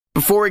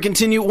Before we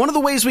continue, one of the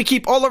ways we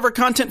keep all of our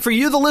content for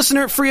you, the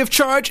listener, free of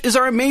charge is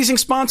our amazing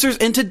sponsors,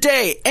 and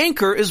today,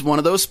 Anchor is one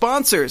of those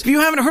sponsors. If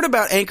you haven't heard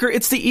about Anchor,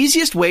 it's the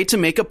easiest way to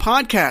make a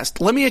podcast.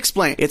 Let me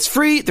explain. It's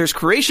free, there's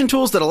creation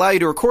tools that allow you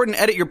to record and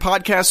edit your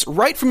podcasts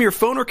right from your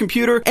phone or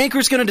computer.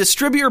 Anchor's going to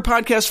distribute your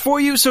podcast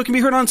for you so it can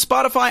be heard on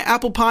Spotify,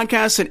 Apple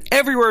Podcasts, and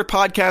everywhere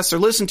podcasts are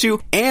listened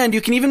to, and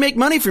you can even make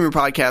money from your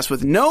podcast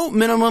with no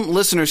minimum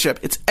listenership.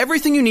 It's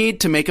everything you need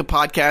to make a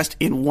podcast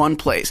in one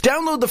place.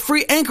 Download the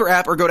free Anchor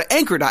app or go to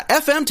anchor.fm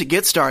to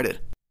get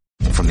started.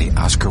 From the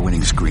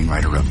Oscar-winning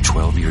screenwriter of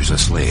 12 Years a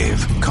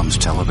Slave comes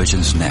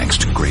television's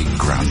next great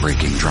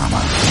groundbreaking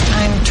drama.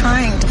 I'm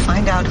trying to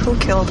find out who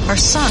killed our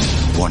son.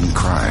 One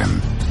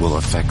crime will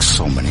affect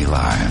so many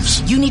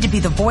lives. You need to be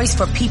the voice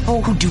for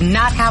people who do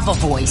not have a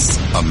voice.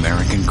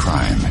 American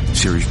Crime.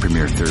 Series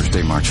premiere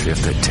Thursday, March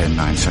 5th at 10,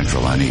 9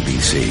 Central on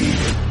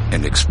ABC.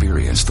 And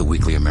experience the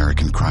weekly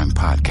American Crime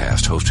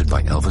podcast hosted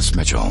by Elvis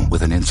Mitchell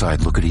with an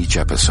inside look at each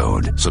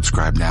episode.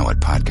 Subscribe now at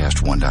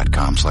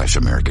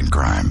podcast1.com/American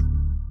Crime.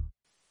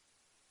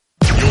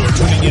 You're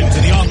tuning in to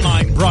the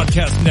online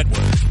broadcast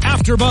network,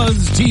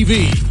 AfterBuzz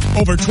TV.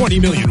 Over 20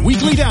 million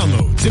weekly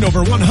downloads in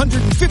over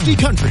 150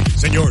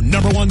 countries, and your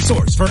number one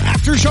source for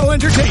after-show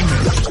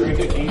entertainment.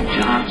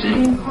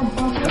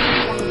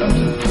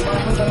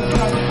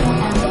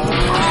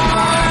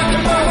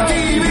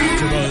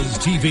 AfterBuzz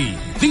TV,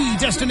 the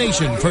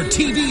destination for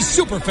TV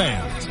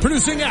superfans.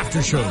 Producing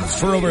aftershows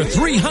for over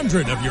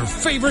 300 of your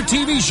favorite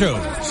TV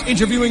shows.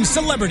 Interviewing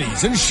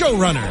celebrities and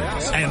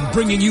showrunners. And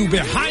bringing you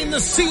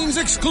behind-the-scenes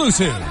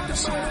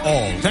exclusives.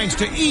 All thanks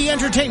to E!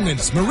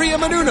 Entertainment's Maria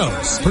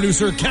Menounos,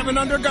 producer Kevin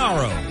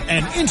Undergaro,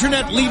 and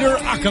internet leader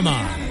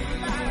Akamai.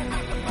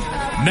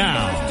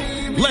 Now,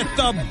 let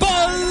the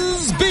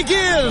buzz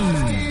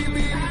begin!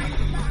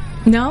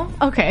 No?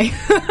 Okay.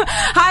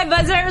 Hi,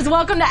 Buzzers.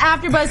 Welcome to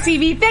AfterBuzz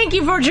TV. Thank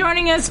you for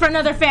joining us for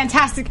another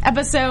fantastic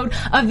episode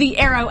of the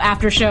Arrow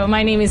After Show.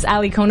 My name is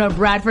Ali Kona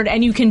Bradford,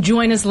 and you can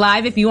join us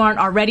live if you aren't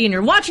already and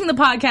you're watching the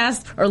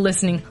podcast or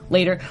listening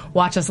later.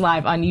 Watch us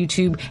live on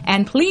YouTube,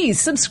 and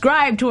please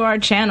subscribe to our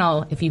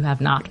channel if you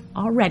have not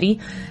already.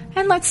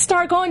 And let's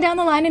start going down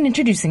the line and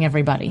introducing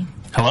everybody.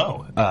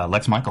 Hello,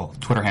 Lex Michael,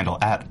 Twitter handle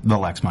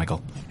 @TheLexMichael.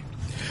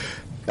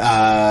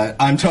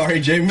 I'm Tari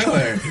J.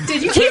 Miller.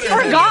 Did you? He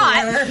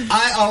forgot.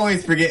 I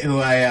always forget who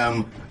I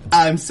am.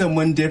 I'm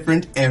someone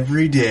different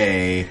every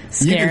day.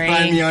 Scary. You can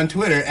find me on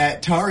Twitter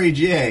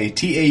 @TariJ,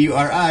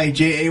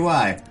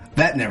 TAURIJAY.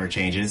 That never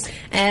changes.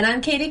 And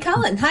I'm Katie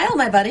Cullen. Hi, all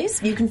my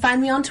buddies. You can find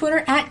me on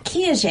Twitter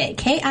 @Kiaxet,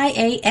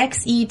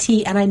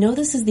 KIAXET. And I know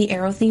this is the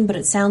Arrow theme, but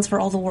it sounds for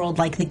all the world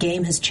like the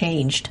game has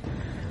changed.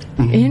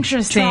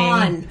 Interesting.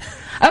 Tron.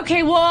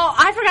 Okay, well,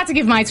 I forgot to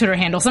give my Twitter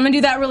handle, so I'm going to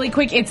do that really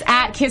quick. It's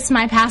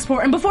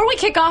 @KissMyPassport. And before we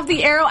kick off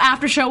the Arrow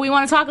After Show, we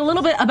want to talk a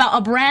little bit about a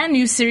brand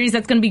new series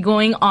that's going to be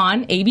going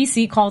on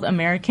ABC called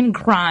American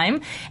Crime.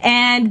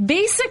 And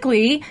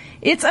basically,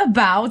 it's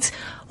about...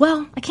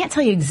 Well, I can't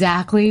tell you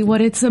exactly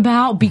what it's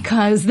about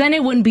because then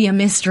it wouldn't be a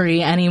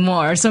mystery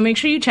anymore. So make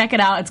sure you check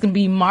it out. It's going to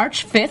be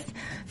March 5th,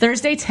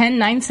 Thursday, 10,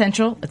 9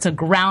 Central. It's a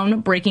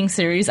groundbreaking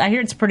series. I hear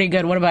it's pretty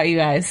good. What about you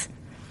guys?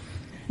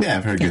 Yeah,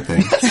 I've heard good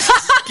things.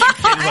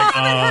 I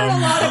haven't heard a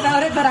lot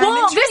about it, but I'm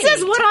intrigued. This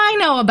is what I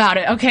know about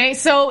it, okay?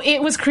 So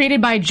it was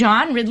created by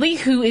John Ridley,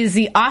 who is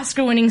the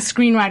Oscar-winning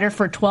screenwriter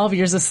for 12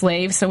 Years a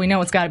Slave, so we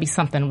know it's got to be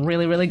something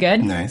really, really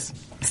good. Nice.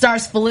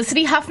 Stars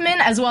Felicity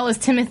Huffman as well as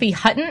Timothy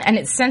Hutton, and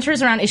it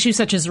centers around issues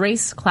such as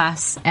race,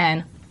 class,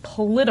 and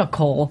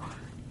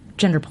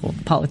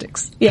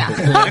politics. Yeah.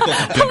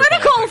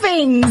 Political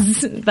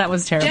things. That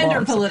was terrible.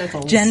 Gender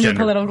politicals. Gender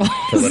politicals.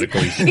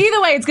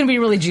 Either way, it's going to be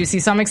really juicy,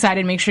 so I'm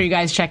excited. Make sure you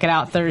guys check it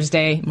out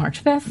Thursday,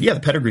 March 5th. Yeah,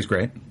 the pedigree's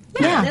great.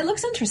 Yeah, it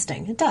looks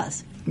interesting. It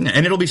does. Yeah,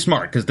 and it'll be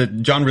smart, because the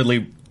John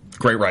Ridley,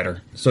 great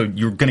writer. So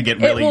you're going to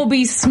get really... It will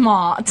be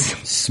smart.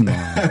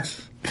 Smart.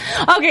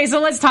 Okay, so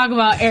let's talk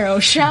about Arrow,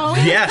 shall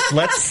we? Yes,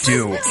 let's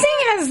do.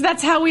 Seeing as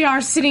that's how we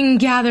are sitting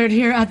gathered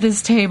here at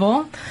this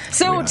table.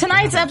 So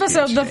tonight's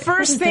episode, the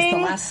first thing...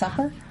 The Last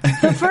Supper?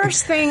 The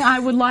first thing I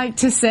would like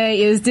to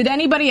say is, did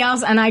anybody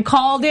else, and I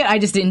called it, I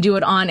just didn't do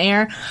it on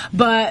air,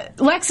 but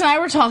Lex and I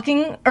were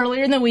talking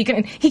earlier in the week,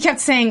 and he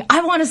kept saying,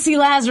 I want to see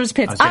Lazarus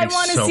Pits. I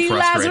want to see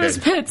Lazarus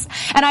Pits.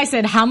 And I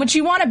said, how much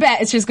you want to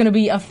bet it's just going to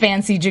be a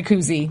fancy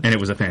jacuzzi? And it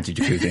was a fancy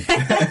jacuzzi.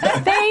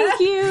 Thank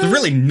you. It's a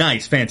really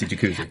nice fancy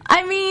jacuzzi.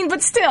 I mean,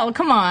 but still,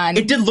 come on.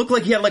 It did look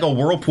like he had like a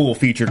whirlpool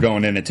feature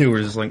going in it too. It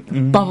was just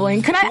like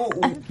bubbling. Can I?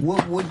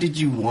 What did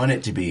you want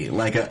it to be?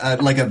 Like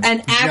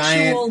an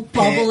actual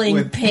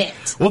bubbling pit.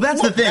 Well,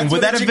 that's the thing.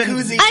 Would that have been?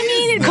 I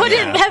mean, could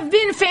it have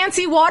been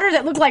fancy water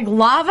that looked like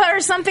lava or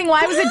something?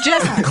 Why was it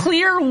just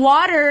clear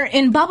water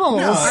in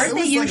bubbles? No, aren't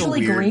they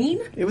usually green?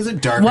 It was a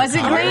dark. Was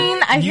it green?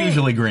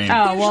 Usually green.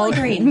 Oh well,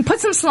 green. Put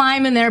some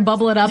slime in there,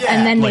 bubble it up,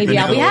 and then like maybe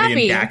I'll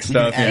be happy.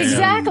 Stuff,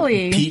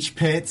 exactly. Peach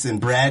pits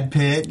and Brad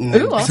Pitt. And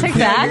Ooh, I'll take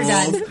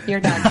that. You're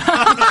done.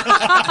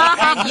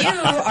 And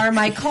you are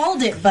my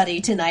called it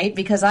buddy tonight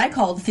because I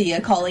called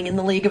Thea calling in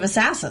the League of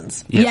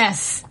Assassins.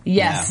 Yes,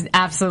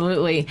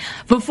 absolutely.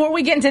 Before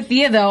we get into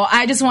Thea, though,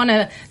 I just want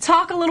to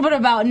talk a little bit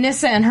about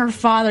Nyssa and her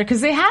father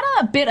because they had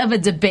a bit of a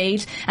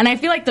debate, and I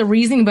feel like the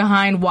reasoning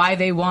behind why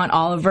they want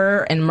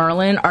Oliver and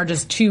Merlin are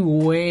just two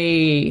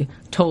way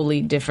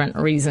totally different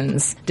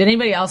reasons. Did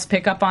anybody else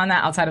pick up on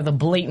that outside of the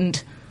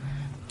blatant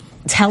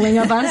telling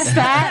of us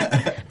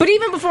that? But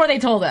even before they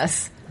told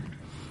us.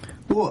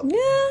 Well,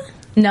 Yeah.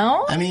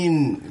 No? I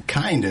mean,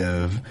 kind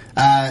of.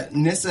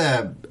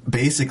 Nyssa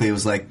basically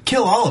was like,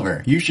 kill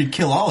Oliver. You should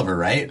kill Oliver,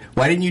 right?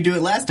 Why didn't you do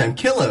it last time?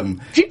 Kill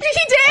him. He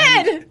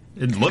did!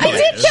 I did kill him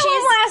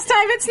last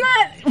time. It's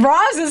not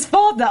Roz's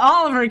fault that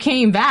Oliver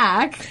came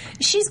back.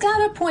 She's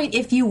got a point.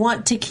 If you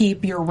want to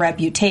keep your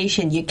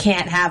reputation, you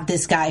can't have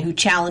this guy who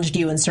challenged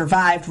you and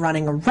survived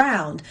running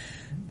around.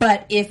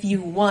 But if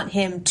you want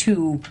him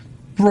to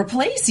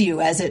replace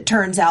you, as it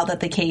turns out that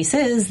the case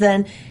is,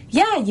 then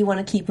yeah, you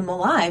want to keep him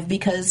alive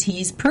because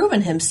he's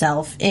proven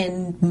himself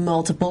in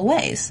multiple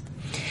ways.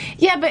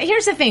 Yeah, but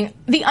here's the thing.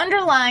 The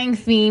underlying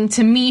theme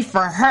to me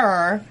for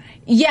her,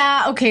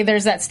 yeah, okay,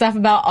 there's that stuff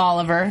about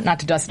Oliver. Not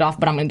to dust it off,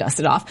 but I'm going to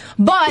dust it off.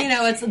 But you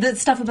know, it's the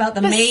stuff about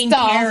the main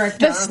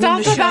character. The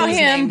stuff about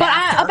him, but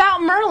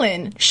about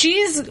Merlin.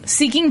 She's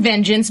seeking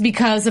vengeance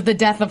because of the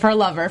death of her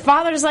lover.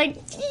 Father's like,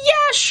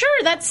 yeah, sure,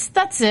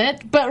 that's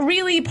it. But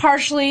really,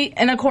 partially,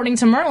 and according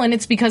to Merlin,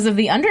 it's because of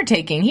the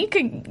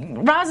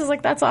undertaking. Roz is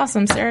like, that's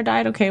awesome. Sarah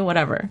died. Okay,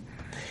 whatever.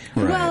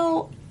 Right.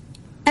 Well,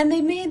 and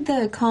they made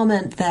the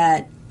comment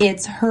that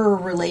it's her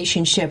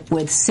relationship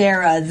with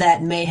Sarah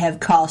that may have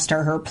cost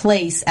her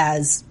place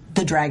as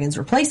the dragon's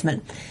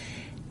replacement.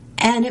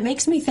 And it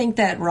makes me think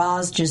that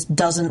Roz just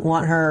doesn't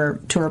want her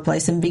to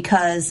replace him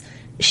because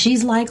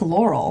she's like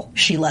Laurel.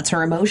 She lets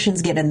her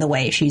emotions get in the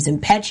way. She's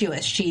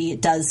impetuous. She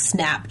does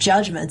snap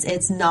judgments.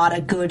 It's not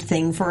a good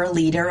thing for a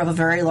leader of a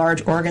very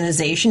large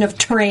organization of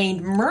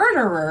trained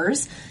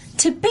murderers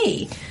to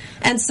be.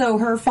 And so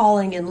her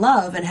falling in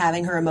love and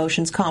having her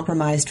emotions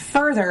compromised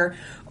further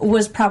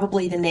was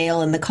probably the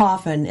nail in the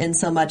coffin in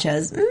so much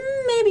as,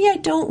 maybe I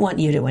don't want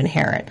you to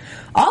inherit.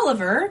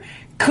 Oliver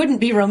couldn't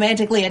be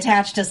romantically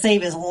attached to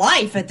save his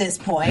life at this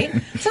point.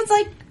 So it's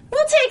like,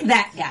 we'll take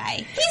that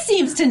guy. He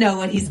seems to know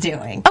what he's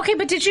doing. Okay,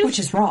 but did you... Which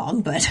is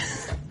wrong, but...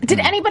 Did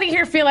anybody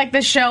here feel like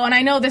this show, and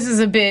I know this is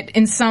a bit,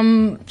 in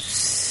some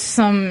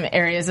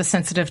areas, a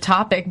sensitive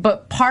topic,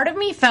 but part of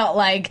me felt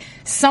like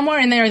somewhere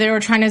in there they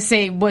were trying to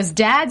say, was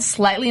Dad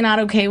slightly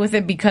not okay with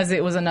it because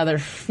it was another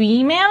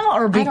female,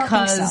 or because... I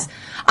don't think so.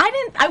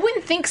 I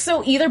wouldn't think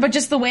so either, but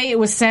just the way it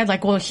was said,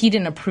 like, well, he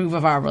didn't approve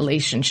of our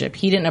relationship.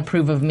 He didn't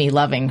approve of me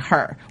loving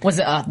her. Was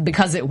it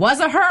because it was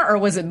a her, or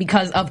was it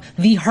because of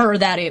the her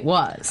that it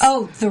was?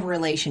 Oh, the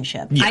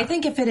relationship. Yeah. I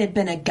think if it had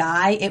been a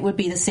guy, it would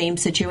be the same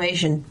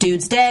situation.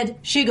 Dude's dead,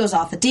 she goes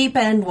off the deep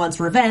end, wants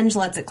revenge,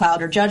 lets it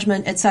cloud her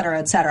judgment, etc.,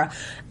 etc.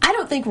 I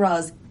don't think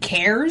Roz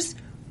cares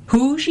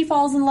who she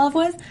falls in love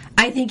with.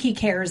 I think he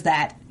cares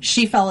that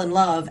she fell in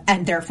love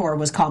and therefore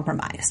was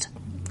compromised.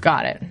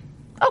 Got it.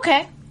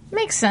 Okay.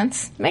 Makes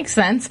sense.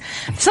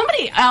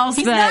 Somebody else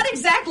He's not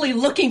exactly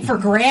looking for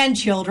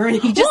grandchildren.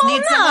 He just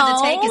needs someone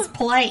to take his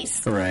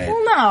place. Right.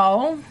 Well,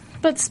 no.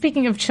 But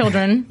speaking of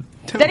children,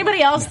 did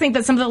anybody else think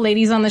that some of the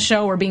ladies on the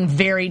show were being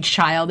very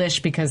childish?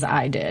 Because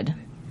I did.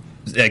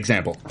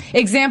 Example.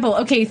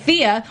 Okay,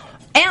 Thea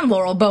and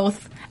Laurel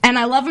both. And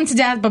I love them to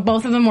death, but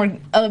both of them were,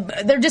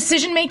 their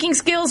decision-making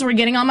skills were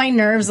getting on my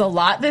nerves a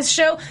lot this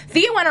show.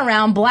 Thea went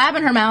around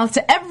blabbing her mouth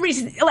to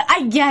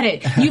I get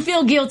it. You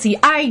feel guilty.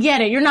 I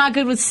get it. You're not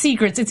good with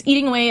secrets. It's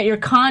eating away at your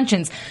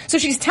conscience. So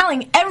she's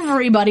telling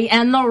everybody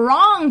and the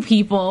wrong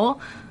people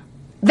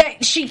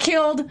that she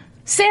killed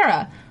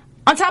Sarah.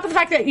 On top of the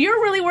fact that you're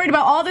really worried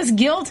about all this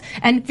guilt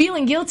and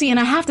feeling guilty, and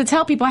I have to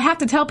tell people,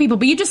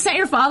 but you just sent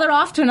your father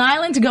off to an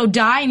island to go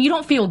die and you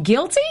don't feel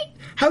guilty?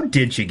 How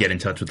did she get in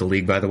touch with the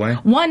League, by the way?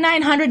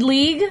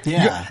 1-900-LEAGUE?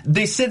 Yeah.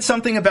 They said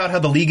something about how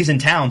the League is in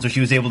town, so she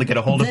was able to get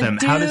a hold of them.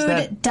 How does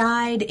that... The dude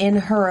died in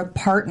her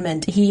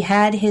apartment. He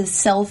had his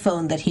cell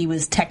phone that he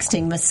was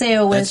texting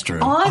Maceo with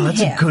on that's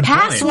him. A good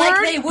Password? point.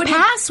 Like they wouldn't...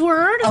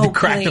 Password? Oh,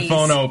 crack the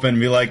phone open and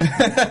be like,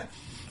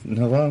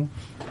 hello?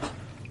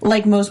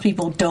 Like most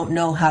people don't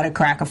know how to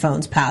crack a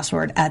phone's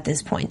password at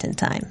this point in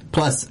time.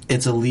 Plus,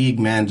 it's a League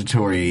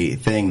mandatory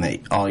thing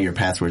that all your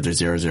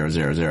passwords are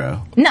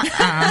 0000. No,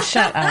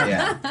 shut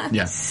up.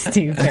 Yeah.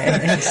 Stupid.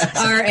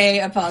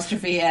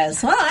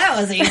 R-A_S. Well, that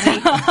was easy.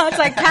 It's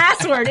like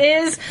password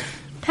is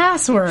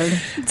password.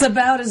 It's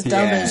about as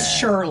dumb as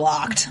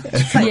Sherlocked.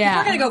 Like,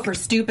 we're going to go for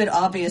stupid,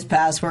 obvious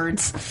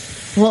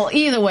passwords. Well,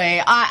 either way,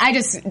 I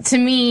just, to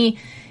me...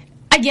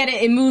 I get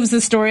it, it moves the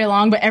story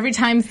along, but every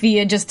time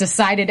Thea just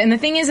decided, and the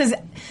thing is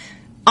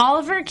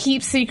Oliver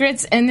keeps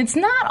secrets, and it's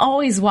not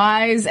always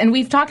wise, and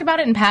we've talked about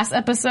it in past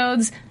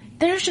episodes,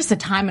 there's just a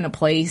time and a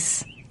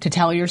place to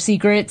tell your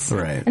secrets.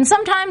 Right. And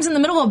sometimes in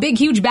the middle of a big,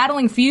 huge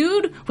battling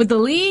feud with the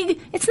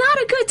League, it's not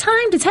a good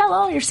time to tell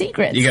all your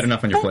secrets. You got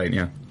enough on your plate,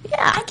 yeah.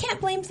 I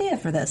can't blame Thea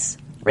for this.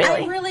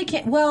 Really? I really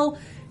can't. Well,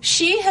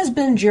 she has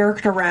been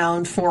jerked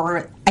around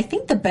for, I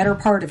think, the better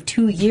part of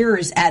 2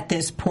 years at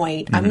this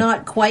point. I'm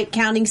not quite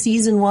counting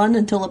season 1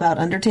 until about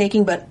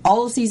Undertaking, but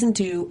all of season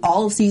 2,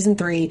 all of season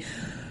 3,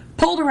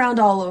 pulled around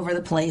all over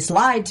the place,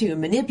 lied to,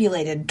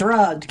 manipulated,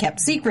 drugged,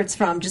 kept secrets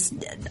from, just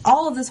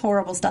all of this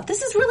horrible stuff.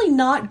 This is really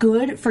not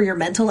good for your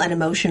mental and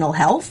emotional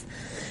health.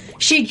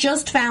 She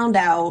just found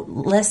out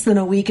less than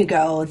a week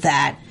ago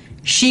that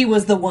she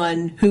was the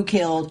one who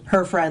killed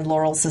her friend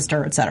Laurel's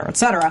sister, etc.,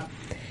 etc.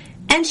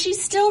 And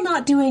she's still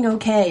not doing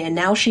okay, and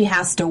now she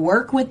has to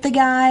work with the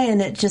guy,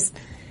 and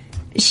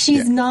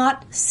she's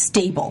not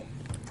stable.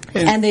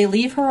 And they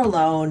leave her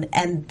alone,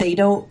 and they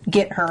don't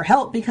get her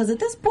help, because at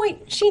this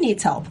point, she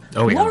needs help.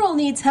 Oh, yeah. Laurel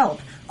needs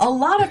help. A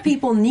lot of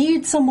people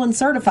need someone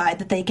certified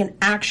that they can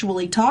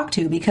actually talk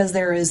to, because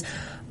there is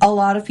a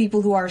lot of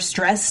people who are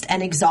stressed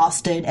and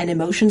exhausted and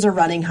emotions are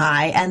running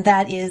high, and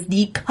that is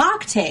the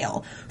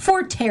cocktail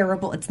for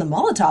terrible, it's the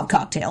Molotov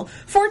cocktail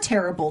for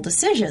terrible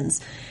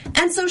decisions.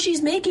 And so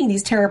she's making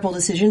these terrible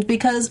decisions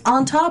because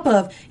on top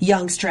of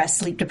young, stressed,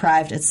 sleep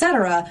deprived,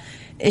 etc.,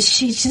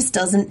 she just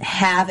doesn't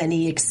have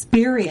any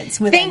experience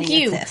with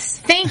any of this.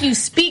 Thank you.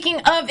 Speaking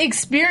of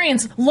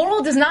experience,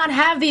 Laurel does not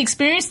have the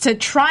experience to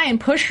try and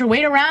push her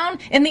weight around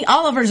in the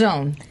Oliver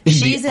zone.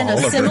 She's in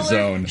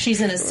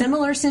a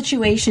similar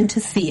situation to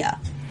Thea.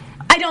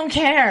 I don't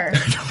care.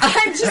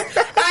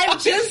 I'm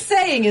just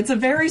saying, it's a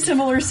very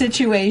similar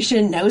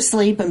situation. No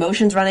sleep,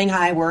 emotions running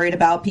high, worried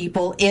about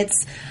people.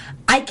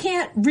 I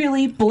can't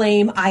really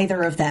blame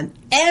either of them.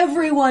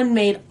 Everyone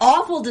made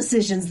awful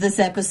decisions this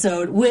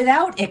episode,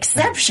 without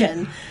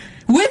exception.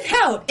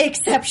 Without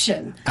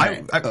exception.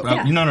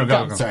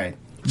 Go. Sorry.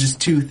 Just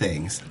 2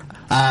 things.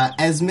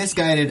 As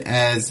misguided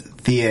as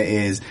Thea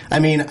is, I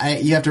mean,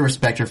 you have to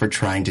respect her for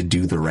trying to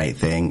do the right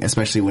thing,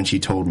 especially when she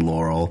told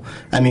Laurel.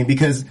 I mean,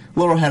 because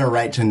Laurel had a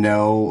right to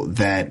know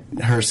that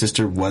her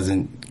sister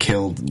wasn't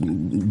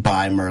killed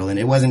by Merlin.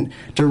 It wasn't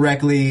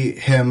directly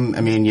him.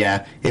 I mean,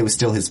 yeah, it was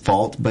still his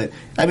fault. But,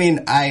 I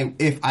mean,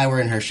 if I were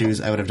in her shoes,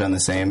 I would have done the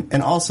same.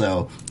 And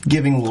also,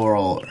 giving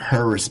Laurel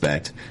her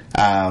respect.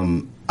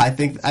 I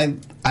think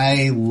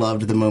I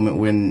loved the moment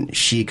when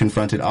she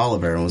confronted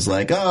Oliver and was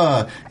like,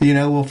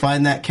 we'll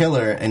find that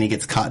killer, and he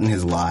gets caught in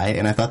his lie,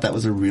 and I thought that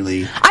was a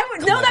really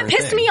that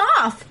pissed me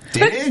off.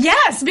 Did it?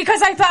 Yes,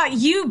 because I thought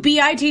you,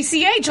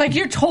 bitch, like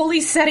you're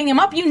totally setting him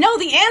up. You know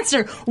the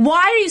answer. Why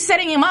are you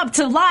setting him up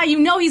to lie? You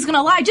know he's going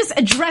to lie. Just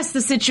address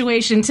the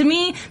situation. To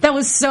me, that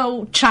was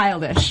so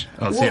childish.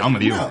 Oh, see, I'm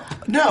with you.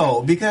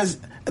 No, because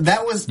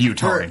that was you,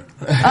 Tori.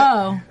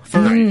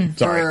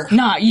 Sorry,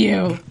 not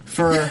you.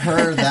 For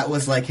her, that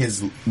was like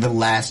the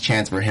last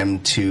chance for him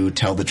to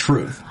tell the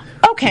truth.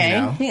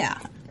 Okay, yeah,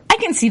 I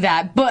can see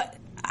that, but.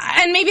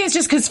 And maybe it's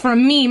just because for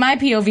me, my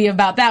POV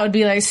about that would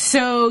be like,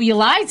 so you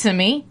lied to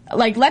me.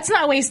 Like, let's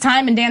not waste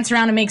time and dance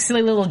around and make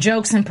silly little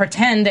jokes and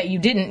pretend that you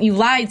didn't. You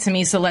lied to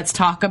me, so let's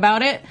talk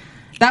about it.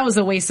 That was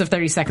a waste of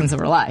 30 seconds of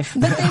her life.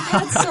 But they've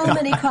had so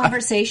many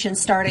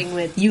conversations starting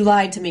with, you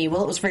lied to me,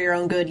 well, it was for your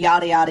own good,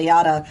 yada, yada,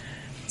 yada.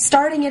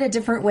 Starting it a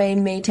different way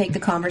may take the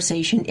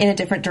conversation in a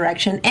different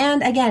direction.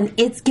 And again,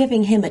 it's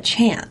giving him a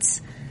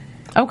chance.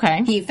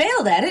 Okay. He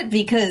failed at it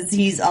because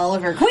he's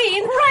Oliver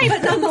Queen, right?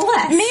 But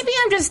nonetheless. Maybe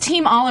I'm just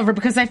Team Oliver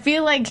because I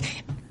feel like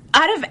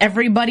out of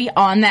everybody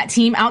on that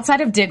team, outside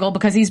of Diggle,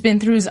 because he's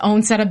been through his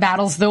own set of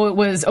battles, though it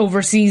was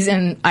overseas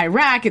in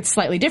Iraq, it's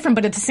slightly different.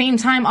 But at the same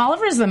time,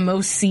 Oliver is the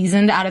most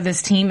seasoned out of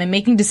this team and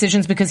making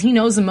decisions because he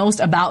knows the most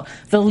about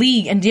the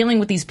league and dealing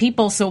with these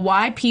people. So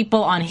why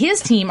people on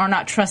his team are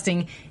not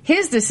trusting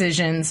his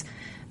decisions?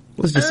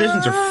 His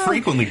decisions are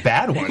frequently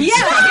bad ones.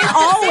 Yeah, his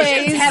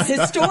always have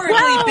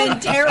historically been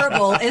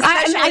terrible,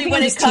 especially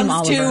when it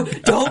comes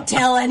to don't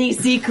tell any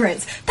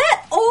secrets.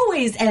 That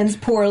always ends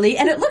poorly,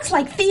 and it looks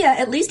like Thea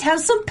at least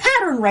has some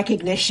pattern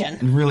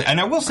recognition. Really, and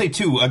I will say,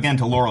 too, again,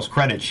 to Laurel's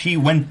credit,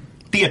 when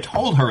Thea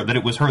told her that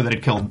it was her that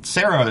had killed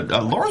Sarah,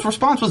 Laura's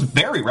response was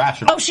very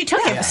rational. Oh, she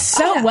took it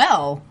so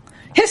well.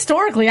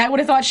 Historically, I would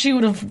have thought she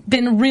would have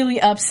been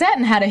really upset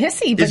and had a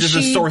hissy. But this is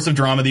a source of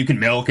drama that you can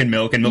milk and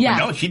milk and milk. Yeah.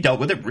 And no, she dealt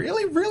with it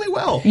really, really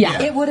well.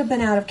 Yeah. It would have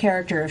been out of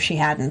character if she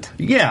hadn't.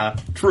 Yeah,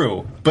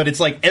 true. But it's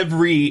like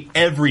every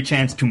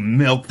chance to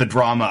milk the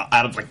drama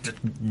out of, like,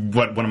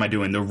 what am I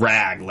doing? The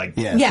rag, like,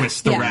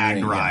 twist the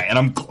rag dry. And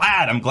I'm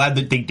glad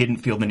that they didn't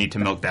feel the need to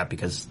milk that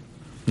because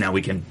now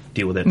we can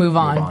deal with it. Move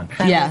on.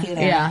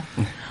 Yeah.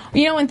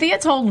 You know, when Thea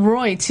told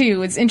Roy,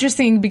 too, it's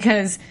interesting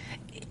because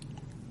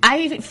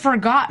I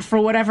forgot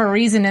for whatever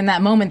reason in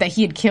that moment that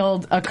he had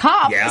killed a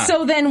cop. Yeah.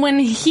 So then when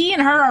he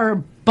and her are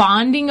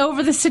bonding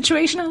over the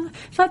situation, I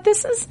thought,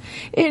 this is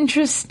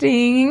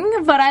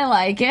interesting, but I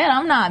like it.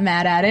 I'm not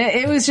mad at it.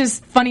 It was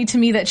just funny to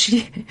me that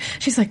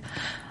she's like,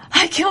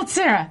 I killed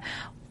Sarah.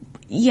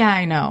 Yeah,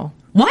 I know.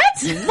 What?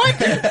 So anyone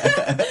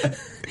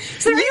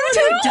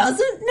who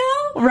doesn't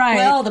know? Right.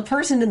 Well, the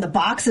person in the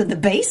box in the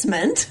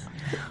basement.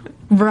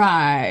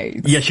 Right.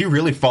 Yeah, she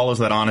really follows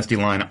that honesty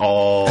line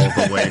all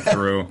the way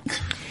through.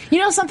 You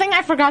know, something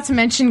I forgot to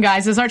mention,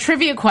 guys, is our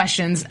trivia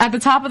questions at the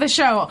top of the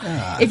show.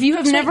 If you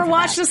have never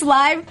watched us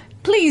live,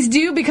 Please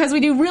do, because we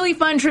do really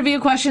fun trivia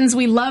questions.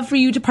 We love for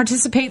you to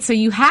participate, so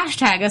you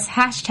hashtag us,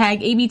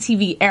 hashtag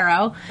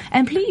ABTVArrow,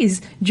 and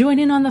please join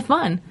in on the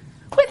fun.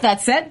 With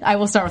that said, I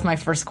will start with my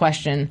first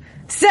question.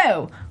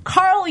 So,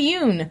 Carl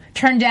Yoon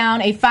turned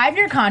down a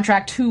 5-year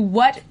contract to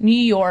what New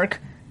York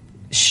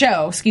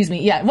show,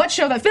 what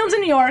show that films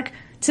in New York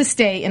to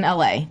stay in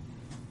LA?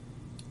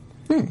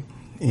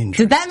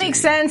 Did that make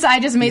sense? I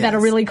just made that a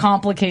really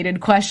complicated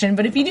question.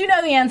 But if you do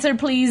know the answer,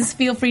 please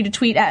feel free to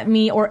tweet at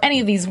me or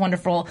any of these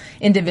wonderful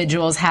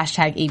individuals.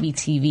 Hashtag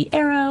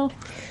ABTVArrow.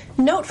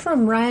 Note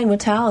from Ryan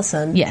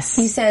Witalison. Yes.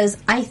 He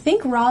says, I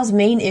think Ra's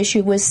main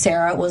issue with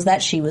Sarah was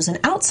that she was an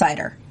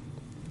outsider.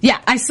 Yeah,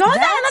 I saw that,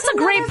 and that's a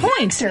great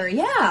point. Factor,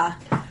 yeah.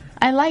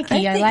 I like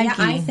you.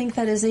 I think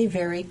that is a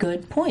very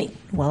good point.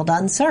 Well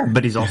done, sir.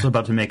 But he's also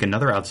about to make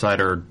another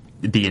outsider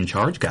the in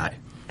charge guy.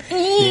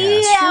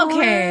 Yeah,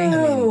 okay.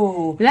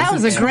 That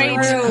was a great.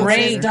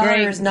 His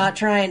daughter's not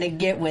trying to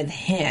get with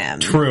him.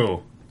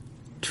 True,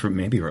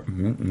 maybe. It could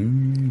have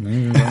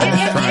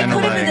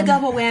been the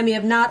double whammy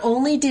of not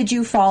only did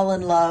you fall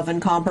in love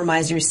and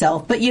compromise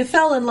yourself, but you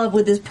fell in love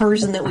with this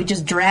person that we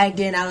just dragged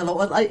in out of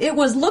the... It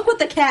was, look what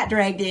the cat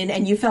dragged in,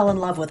 and you fell in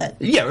love with it.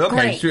 Yeah,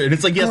 okay, sure. And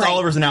it's like, yes, Great.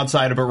 Oliver's an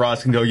outsider, but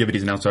Ross can go, yeah, but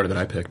he's an outsider that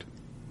I picked.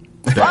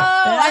 He's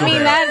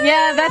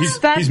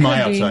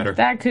my outsider.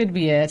 That could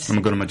be it. I'm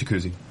going to go to my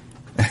jacuzzi.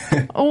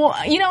 Well,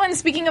 and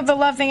speaking of the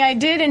love thing, I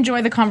did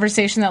enjoy the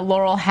conversation that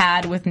Laurel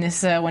had with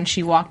Nyssa when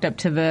she walked up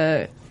to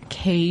the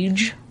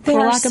cage. They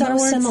are so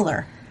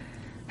similar.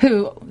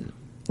 Who?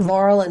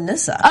 Laurel and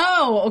Nyssa.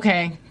 Oh,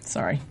 okay.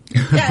 Sorry.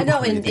 Yeah,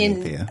 no,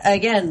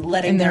 again,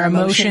 letting their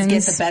emotions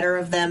get the better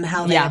of them,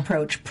 how they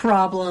approach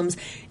problems,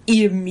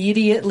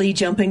 immediately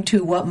jumping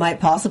to what might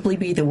possibly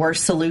be the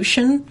worst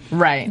solution.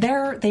 Right.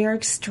 They are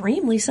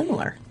extremely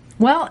similar.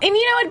 Well, and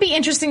it'd be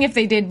interesting if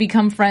they did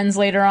become friends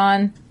later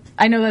on.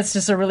 I know that's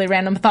just a really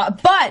random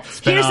thought, but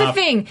here's the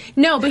thing.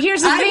 No, but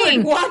here's the thing. I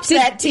would watch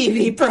that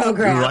TV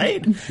program.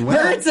 Right?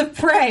 Well, Birds of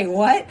Prey,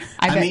 what?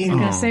 I bet you're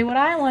going to say what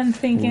I was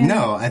thinking.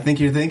 No, I think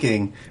you're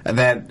thinking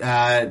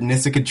that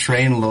Nyssa could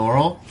train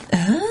Laurel.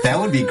 That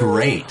would be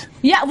great.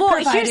 Yeah, well,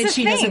 provided here's the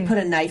she thing. doesn't put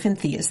a knife in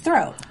Thea's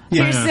throat.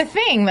 Here's the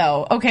thing,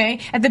 though, okay?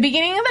 At the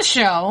beginning of the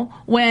show,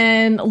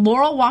 when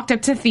Laurel walked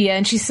up to Thea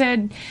and she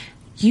said,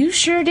 "You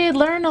sure did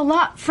learn a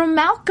lot from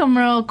Malcolm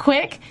real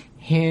quick."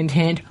 Hint,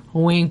 hint,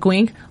 wink,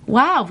 wink.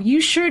 Wow,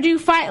 you sure do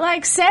fight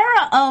like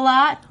Sarah a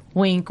lot.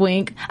 Wink,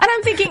 wink. And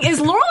I'm thinking, is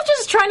Laurel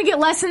just trying to get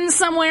lessons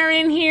somewhere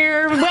in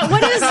here?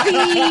 What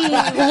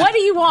do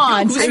you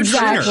want?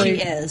 Exactly.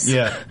 She is.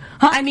 Yeah.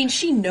 I mean,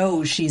 she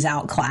knows she's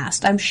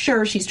outclassed. I'm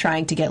sure she's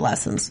trying to get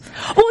lessons.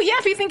 Well, yeah,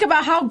 if you think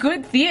about how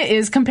good Thea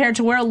is compared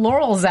to where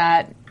Laurel's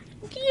at,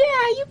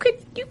 yeah, you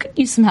could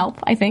use some help,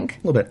 I think.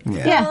 A little bit.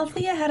 Yeah. Well,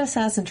 Thea had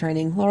assassin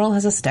training. Laurel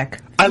has a stick.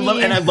 I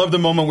love the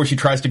moment where she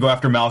tries to go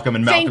after Malcolm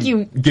and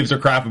Malcolm gives her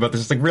crap about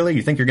this. It's like, really?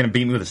 You think you're going to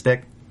beat me with a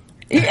stick?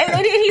 He's right,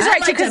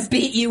 I'd like to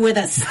beat you with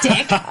a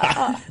stick. But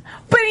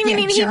I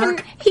mean,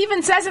 he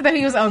even says it, that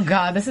he goes, "Oh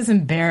God, this is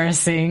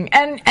embarrassing."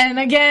 And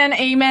again,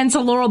 amen to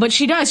Laurel, but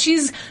she does.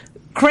 She's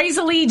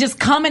crazily just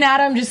coming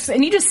at him,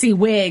 and you just see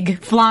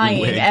wig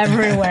flying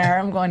everywhere.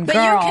 I'm going, girl.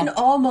 But you can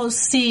almost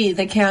see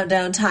the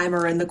countdown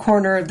timer in the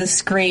corner of the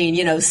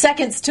screen.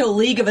 Seconds till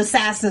League of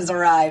Assassins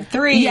arrive.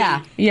 3,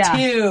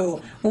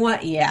 2, 1.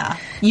 Yeah,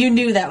 you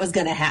knew that was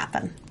going to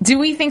happen. Do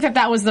we think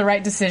that was the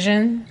right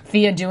decision,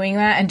 Thea doing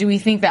that? And do we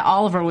think that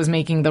Oliver was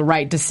making the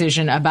right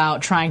decision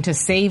about trying to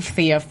save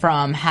Thea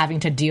from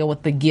having to deal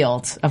with the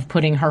guilt of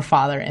putting her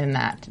father in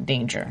that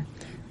danger?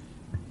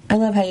 I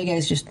love how you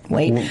guys just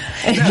wait.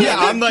 Yeah,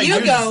 I'm like,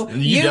 you go.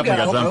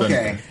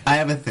 Okay, I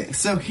have a thing.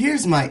 So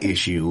here's my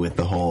issue with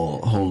the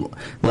whole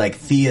like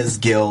Thea's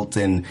guilt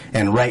and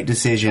right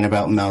decision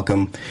about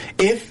Malcolm.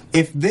 If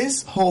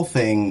this whole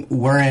thing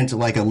weren't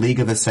like a League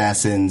of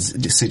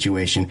Assassins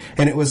situation,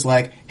 and it was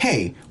like,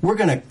 hey, we're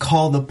gonna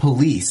call the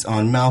police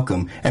on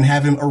Malcolm and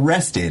have him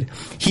arrested,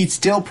 he'd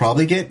still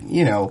probably get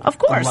of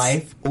course,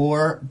 life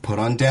or put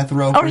on death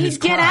row, or for he'd his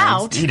get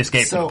crimes. out. He'd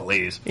escape from the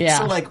police. Yeah.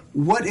 So like,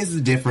 what is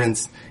the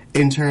difference?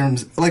 In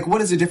terms, like,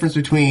 what is the difference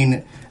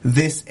between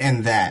this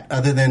and that,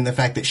 other than the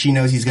fact that she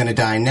knows he's going to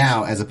die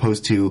now, as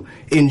opposed to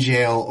in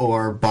jail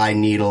or by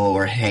needle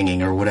or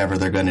hanging or whatever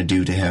they're going to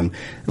do to him?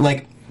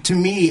 Like, to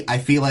me, I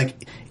feel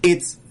like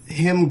it's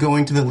him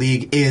going to the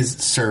League is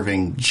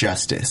serving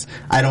justice.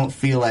 I don't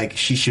feel like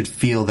she should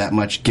feel that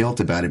much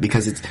guilt about it,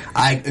 because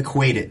I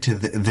equate it to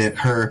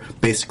her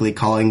basically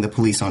calling the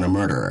police on a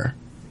murderer.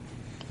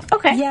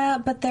 Okay. Yeah,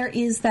 but there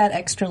is that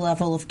extra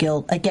level of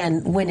guilt,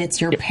 again, when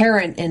it's your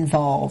parent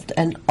involved,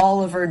 and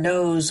Oliver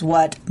knows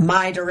what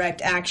my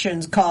direct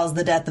actions caused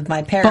the death of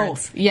my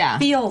parents. Both,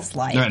 feels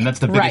like. Right, and that's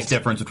the biggest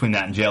difference between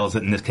that and jail, is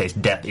that in this case,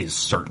 death is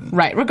certain.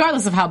 Right,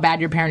 regardless of how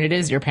bad your parent it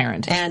is, your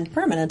parent. And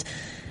permanent.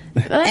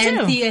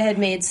 And Thea had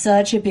made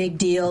such a big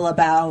deal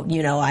about,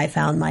 I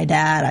found my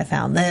dad, I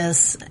found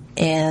this,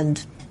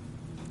 and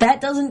that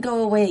doesn't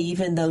go away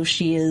even though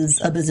she is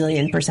a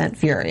bazillion%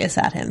 furious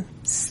at him.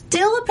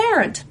 Still a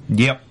parent.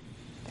 Yep.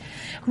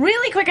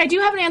 really quick, I do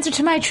have an answer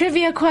to my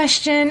trivia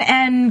question,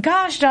 and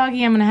gosh,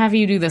 doggy, I'm going to have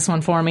you do this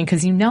one for me,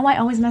 because you know I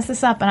always mess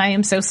this up, and I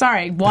am so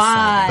sorry.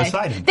 Why?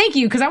 Poseidon. Thank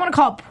you, because I want to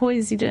call it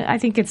Poison. I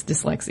think it's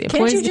dyslexia.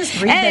 Can't you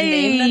just read the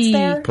name that's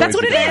there? That's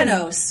what it is.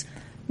 Thanos.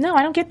 No,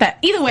 I don't get that.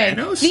 Either way,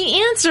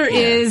 the answer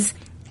is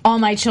All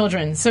My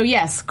Children. So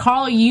yes,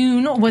 Carl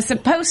June was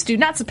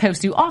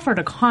offered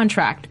a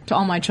contract to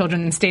All My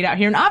Children and stayed out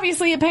here, and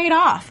obviously it paid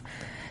off.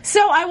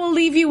 So I will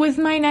leave you with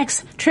my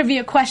next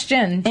trivia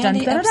question.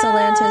 Andy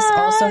Ypsilantis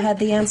also had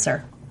the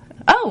answer.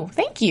 Oh,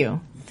 thank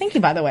you. Thank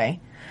you, by the way.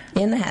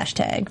 In the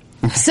hashtag.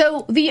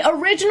 So the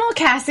original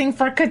casting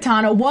for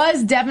Katana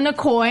was Devin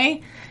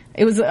Aoki.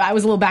 I was a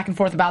little back and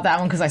forth about that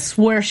one because I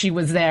swear she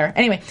was there.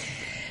 Anyway,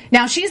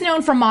 now she's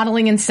known for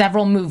modeling in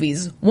several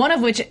movies, one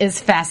of which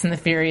is Fast and the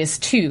Furious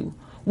 2.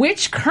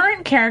 Which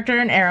current character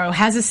in Arrow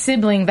has a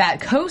sibling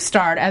that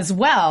co-starred as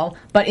well,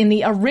 but in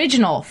the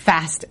original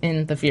Fast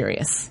and the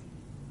Furious?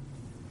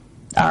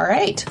 All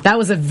right. That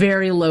was a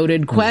very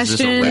loaded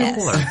question.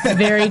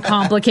 Very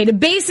complicated.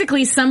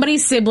 Basically,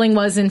 somebody's sibling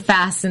was in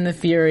Fast and the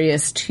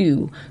Furious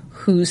 2.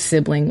 Whose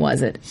sibling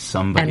was it?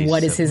 Somebody's and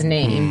what is his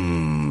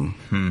name?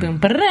 I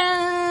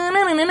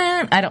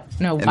don't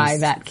know why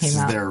that came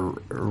out. Is their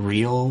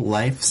real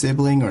life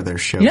sibling or their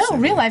show No,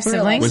 sibling? real life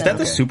sibling. Was that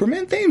the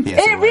Superman theme?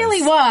 Yes, it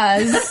really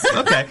was.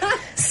 Okay.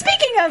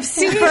 Speaking of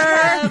super... We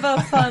have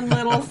a fun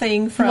little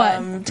thing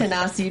from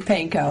Tanasi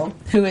Penko,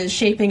 who is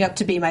shaping up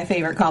to be my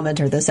favorite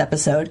commenter this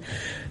episode.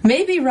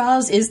 Maybe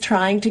Roz is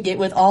trying to get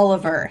with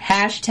Oliver.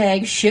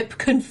 Hashtag ship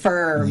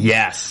confirmed.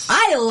 Yes.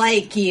 I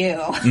like you.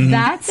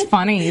 That's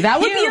funny. That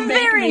would be a make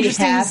very me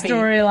interesting happy.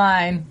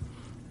 storyline.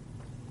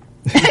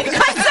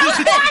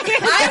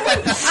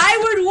 I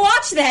would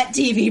watch that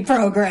TV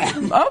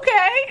program.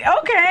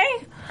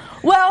 Okay.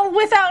 Well,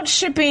 without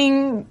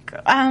shipping,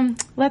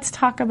 let's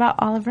talk about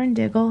Oliver and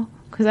Diggle,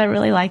 because I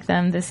really like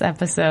them this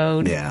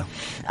episode. Yeah.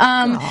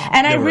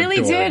 And I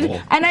really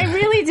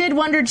did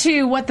wonder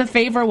too what the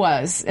favor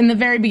was in the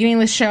very beginning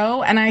of the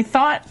show, and I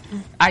thought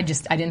I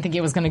didn't think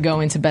it was going to go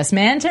into best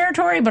man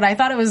territory, but I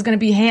thought it was going to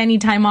be, hey, I need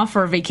time off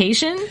for a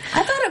vacation.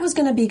 I thought it was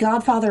going to be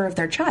godfather of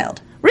their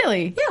child.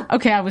 Really? Yeah.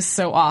 Okay, I was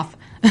so off.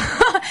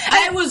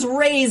 I was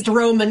raised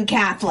Roman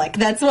Catholic.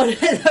 That's one of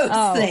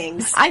those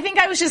things. I think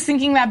I was just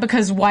thinking that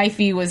because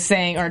wifey was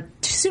saying, or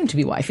soon to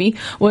be wifey,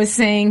 was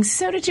saying,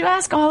 so did you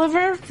ask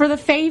Oliver for the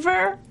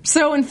favor?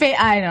 So I don't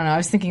know, I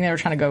was thinking they were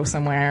trying to go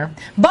somewhere.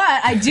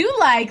 But I do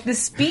like the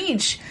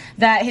speech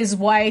that his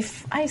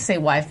wife, I say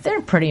wife,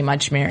 they're pretty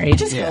much married.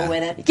 Just go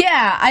with it.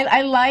 Yeah,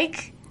 I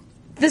like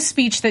the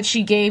speech that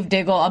she gave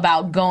Diggle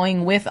about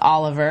going with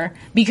Oliver,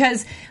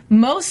 because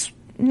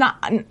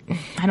I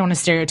don't want to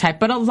stereotype,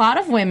 but a lot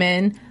of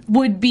women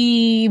would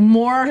be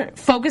more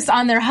focused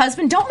on their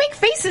husband. Don't make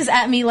faces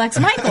at me, Lex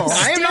Michael.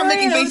 I am not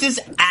making faces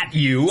at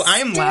you. I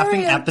am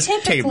laughing at the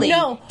table.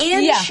 No,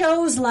 in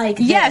shows like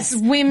this, yes,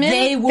 women,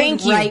 they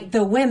would write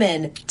the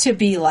women to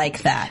be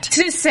like that.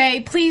 To say,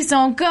 please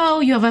don't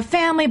go, you have a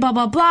family, blah,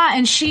 blah, blah.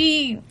 And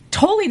she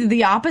totally did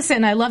the opposite,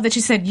 and I love that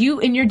she said, you,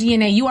 in your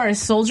DNA, you are a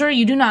soldier.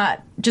 You do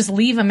not just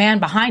leave a man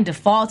behind to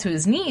fall to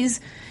his knees.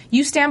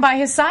 You stand by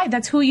his side.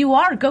 That's who you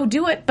are. Go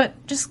do it,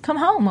 but just come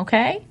home,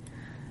 okay?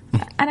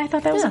 And I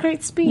thought that was a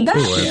great speech. That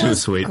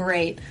was sweet.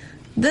 Great.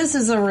 This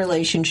is a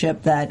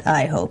relationship that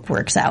I hope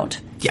works out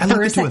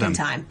for a second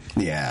time.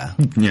 Yeah.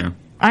 Yeah.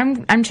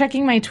 I'm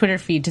checking my Twitter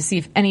feed to see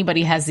if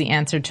anybody has the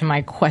answer to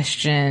my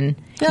question.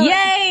 Oh,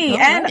 Yay!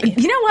 And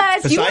you know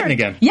what? Poseidon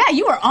again. Yeah,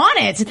 you were on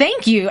it.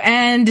 Thank you.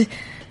 And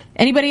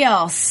anybody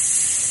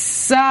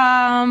else?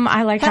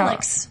 I like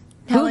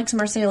Helix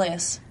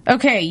Marsalius.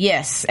 Okay,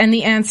 yes. And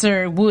the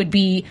answer would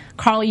be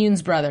Carl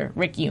Yune's brother,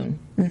 Rick Yune.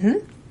 Mm-hmm.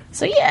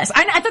 So, yes.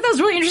 I thought that was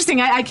really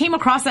interesting. I came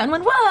across that and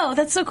went, whoa,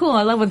 that's so cool.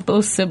 I love when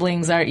both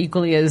siblings are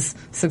equally as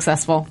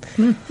successful.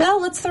 Well,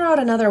 let's throw out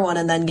another one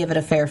and then give it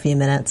a fair few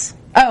minutes.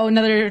 Oh,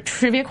 another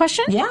trivia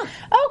question? Yeah.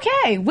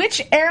 Okay.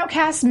 Which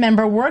Aerocast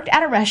member worked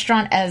at a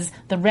restaurant as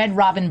the Red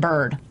Robin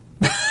Bird?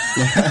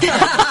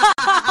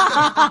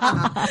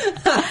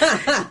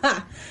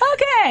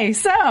 Okay,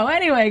 so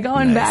anyway,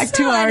 going back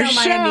to our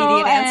show. My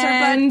immediate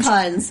answer, but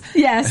puns.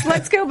 Yes,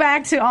 let's go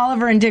back to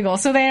Oliver and Diggle.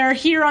 So they are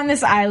here on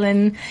this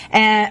island.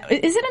 And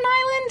is it an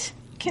island?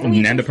 Can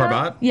we Nanda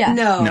Parbat? Yeah.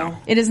 No.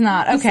 It is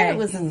not. Okay. He said it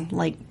was in,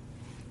 like...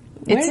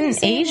 It's in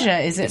Asia,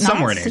 is it not?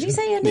 Somewhere in Asia. Did he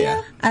say India?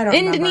 Yeah. I don't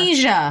remember.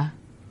 Indonesia.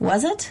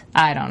 Was it?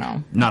 I don't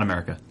know. Not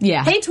America.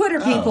 Yeah. Hey, Twitter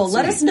people,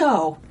 let us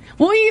know.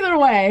 Well, either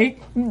way,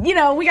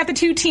 we got the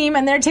two team,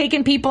 and they're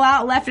taking people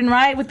out left and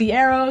right with the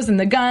arrows and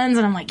the guns,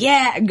 and I'm like,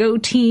 yeah, go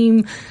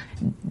team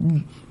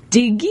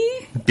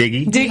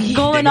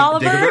Diggle and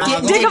Oliver?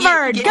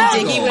 Diggabird. Go!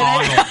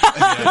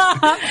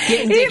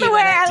 Either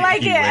way, I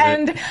like it.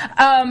 And,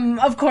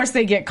 of course,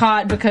 they get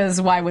caught, because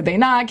why would they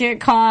not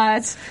get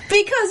caught?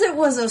 Because it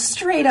was a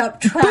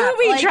straight-up trap.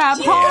 Booby trap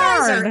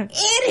hard. You guys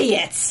are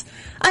idiots.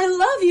 I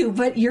love you,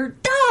 but you're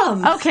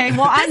dumb. Okay,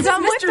 well, I'm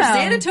done with them. Mr.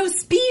 Xanatos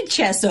Speed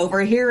Chest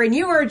over here, and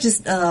you are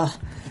just,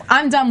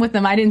 I'm done with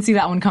them. I didn't see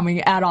that one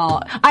coming at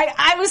all.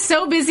 I was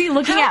so busy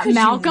looking at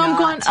Malcolm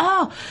going,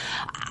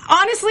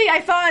 honestly, I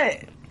thought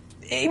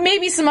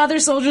maybe some other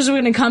soldiers are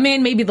going to come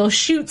in. Maybe they'll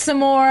shoot some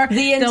more.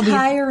 The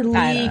entire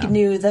league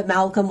knew that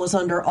Malcolm was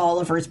under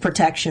Oliver's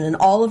protection, and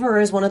Oliver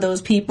is one of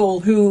those people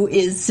who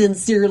is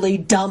sincerely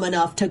dumb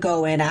enough to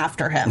go in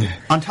after him.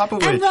 On top of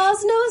which, and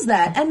Roz knows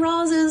that, and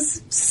Roz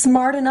is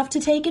smart enough to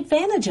take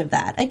advantage of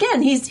that.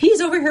 Again,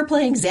 he's over here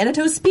playing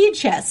Xanatos speed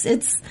chess.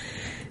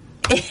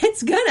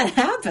 It's gonna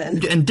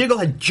happen. And Diggle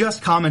had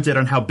just commented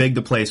on how big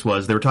the place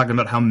was. They were talking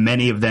about how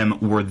many of them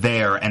were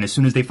there, and as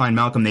soon as they find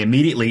Malcolm, they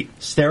immediately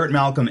stare at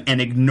Malcolm and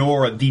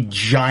ignore the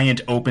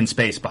giant open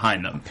space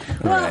behind them.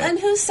 Well, and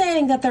who's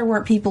saying that there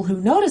weren't people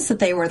who noticed that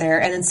they were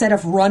there and instead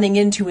of running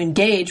in to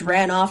engage,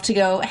 ran off to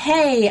go,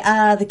 hey,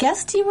 the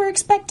guests you were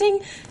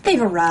expecting,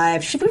 they've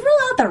arrived. Should we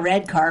roll out the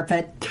red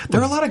carpet? There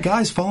are a lot of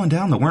guys falling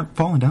down that weren't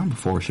falling down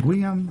before. Should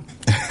we,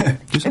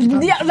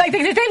 Yeah, like,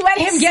 did they let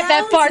him get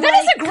that far?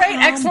 That is a great,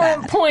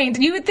 excellent point.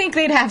 You would think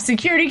they'd have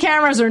security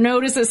cameras or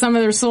notice that some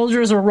of their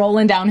soldiers are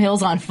rolling down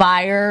hills on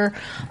fire.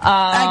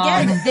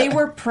 Again, they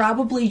were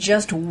probably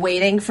just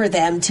waiting for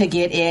them to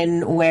get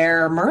in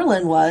where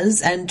Merlin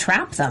was and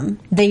trap them.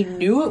 They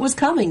knew it was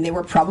coming. They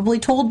were probably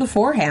told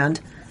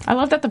beforehand. I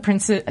love that the the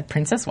prison. The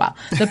princess.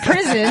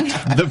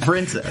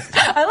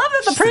 I love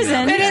that the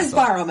prison. It is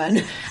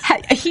Barrowman.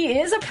 He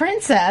is a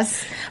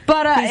princess,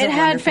 but it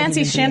had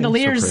fancy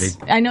chandeliers.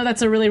 So I know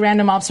that's a really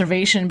random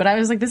observation, but I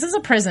was like, this is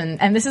a prison,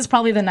 and this is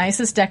probably the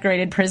nicest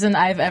decorated prison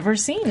I've ever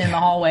seen in the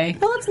hallway.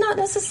 Well, it's not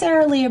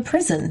necessarily a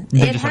prison.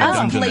 It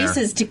has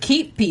places to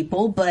keep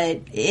people,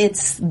 but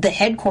it's the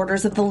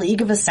headquarters of the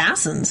League of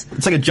Assassins.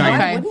 It's like a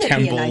giant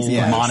temple,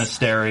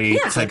 monastery.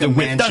 It's like a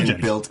mansion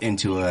built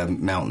into a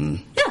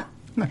mountain. Yeah.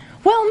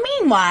 Well,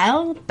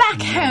 meanwhile,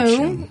 back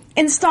home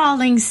in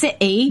Starling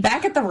City,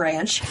 back at the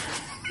ranch,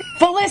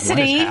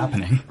 Felicity. What is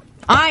happening?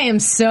 I am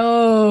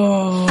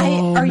so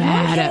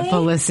mad at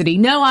Felicity.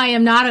 No, I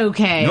am not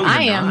okay. No,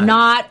 I am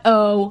not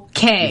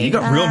okay. You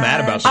got real mad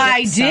about that.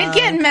 I did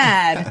get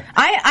mad.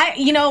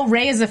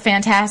 Ray is a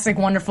fantastic,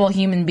 wonderful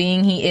human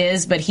being. He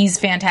is, but he's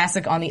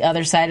fantastic on the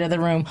other side of the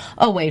room,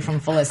 away from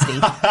Felicity.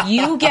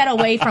 You get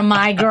away from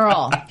my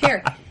girl.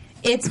 Here.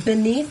 It's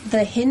beneath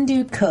the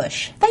Hindu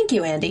Kush. Thank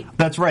you, Andy.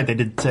 That's right, they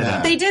did say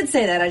that. They did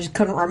say that, I just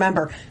couldn't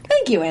remember.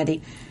 Thank you,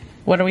 Andy.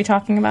 What are we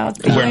talking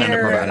about?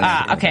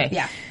 Okay.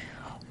 Yeah.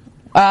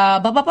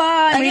 I'm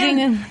Again,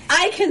 reading.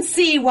 I can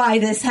see why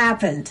this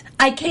happened.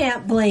 I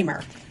can't blame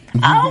her.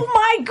 Oh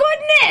my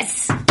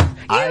goodness!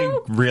 I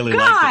really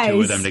like the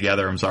two of them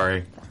together, I'm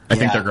sorry. I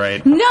think they're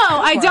great. No,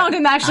 I don't,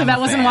 and actually that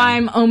wasn't why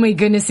I'm oh my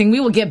goodnessing. We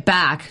will get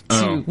back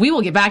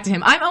to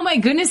him. I'm oh my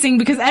goodnessing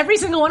because every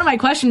single one of my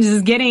questions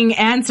is getting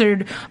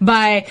answered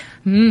by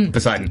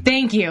Poseidon.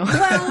 Thank you.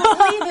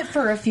 Well, leave it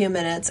for a few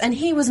minutes, and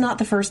he was not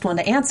the first one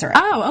to answer it.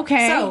 Oh,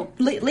 okay. So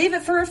leave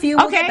it for a few.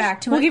 We'll get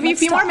back to it. We'll give you a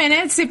few more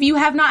minutes. If you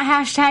have not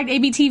hashtagged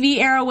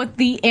ABTV Arrow with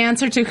the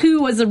answer to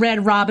who was the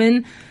Red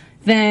Robin,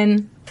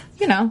 then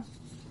do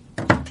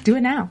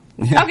it now.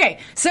 Yeah. Okay,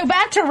 so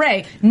back to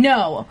Ray.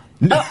 No.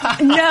 No.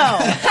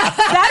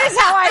 That is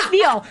how I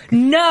feel.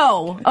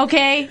 No.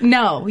 Okay?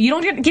 No. You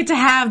don't get to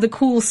have the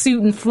cool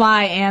suit and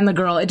fly and the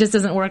girl. It just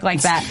doesn't work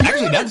like that.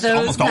 Actually, that's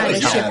those kind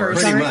of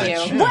shippers, aren't you?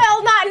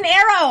 Well, not an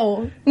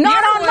Arrow.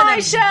 Not on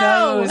my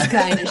show. Those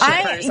kind of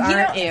shippers,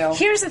 aren't you?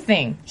 Here's the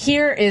thing.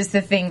 Here is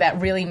the thing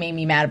that really made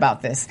me mad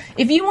about this.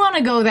 If you want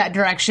to go that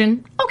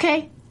direction,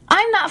 okay.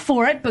 I'm not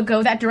for it, but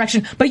go that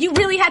direction. But you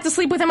really had to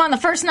sleep with him on the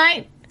first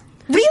night?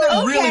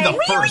 Really? Really the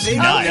first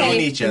night? They've known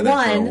each other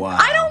for a while.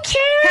 I don't care.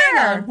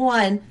 Hang on.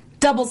 One,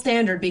 double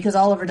standard because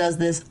Oliver does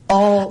this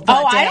all the day.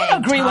 I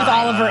don't agree with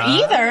Oliver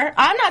either.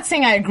 I'm not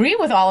saying I agree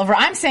with Oliver.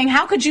 I'm saying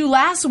how could you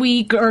last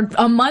week or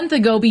a month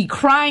ago be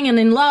crying and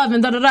in love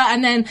and da-da-da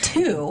and then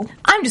two,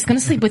 I'm just going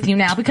to sleep with you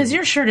now because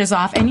your shirt is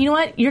off and you know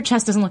what? Your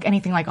chest doesn't look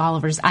anything like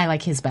Oliver's. I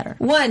like his better.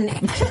 One.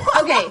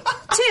 Okay.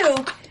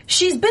 Two.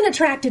 She's been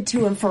attracted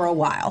to him for a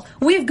while.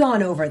 We've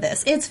gone over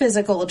this. It's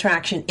physical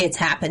attraction. It's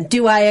happened.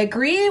 Do I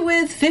agree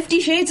with 50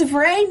 Shades of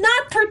Grey?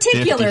 Not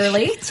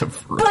particularly.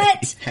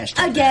 But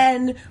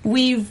again,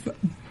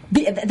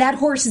 that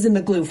horse is in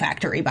the glue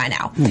factory by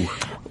now. Ooh.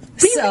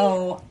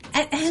 So,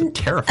 and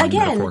again,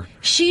 metaphor.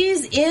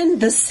 She's in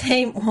the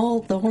same. Well,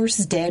 the horse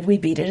is dead. We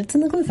beat it. It's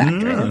in the glue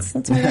factory.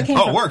 That's where it came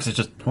from. It works. It's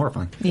just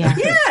horrifying. Yeah,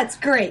 it's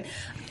great.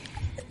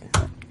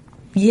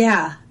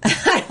 Yeah.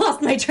 I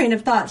lost my train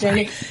of thought,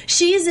 Jenny.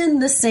 She's in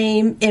the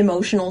same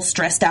emotional,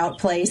 stressed out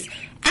place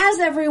as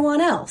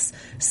everyone else.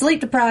 Sleep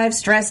deprived,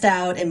 stressed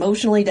out,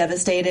 emotionally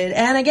devastated.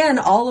 And again,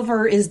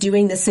 Oliver is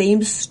doing the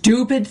same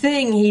stupid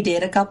thing he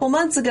did a couple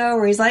months ago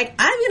where he's like,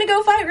 I'm going to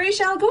go fight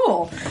Ra's al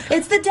Ghul.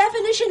 It's the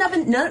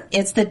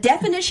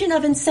definition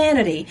of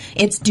insanity.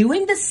 It's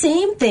doing the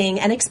same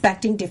thing and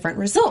expecting different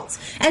results.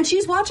 And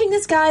she's watching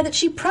this guy that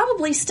she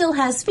probably still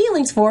has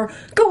feelings for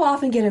go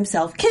off and get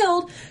himself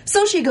killed.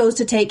 So she goes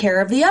to take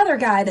care of the other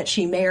guy that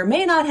she may or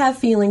may not have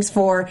feelings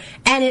for.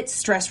 And it's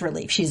stress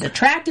relief. She's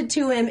attracted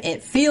to him.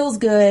 It feels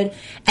good,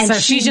 and so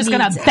she's just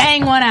gonna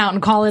bang one out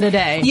and call it a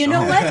day. You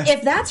know what?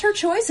 If that's her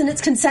choice and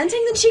it's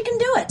consenting, then she can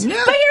do it.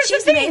 Yeah. But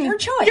here's the thing: made her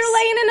choice. You're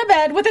laying in a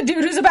bed with a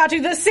dude who's about to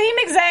do the same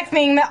exact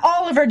thing that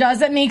Oliver does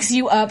that makes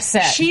you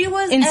upset. She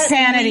was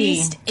insanity. At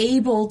least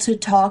able to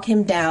talk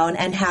him down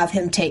and have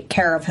him take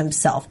care of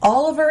himself.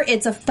 Oliver,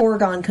 it's a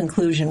foregone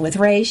conclusion. With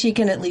Ray, she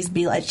can at least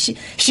be like,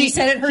 she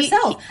said it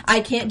herself.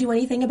 I can't do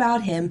anything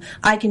about him.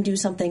 I can do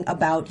something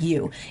about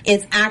you.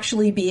 It's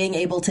actually being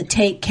able to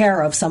take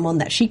care of someone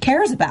that she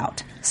cares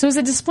about. So is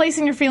it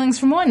displacing your feelings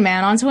from one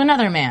man onto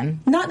another man?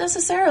 Not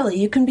necessarily.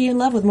 You can be in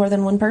love with more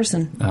than one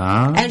person.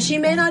 And she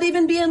may not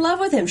even be in love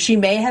with him. She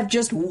may have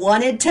just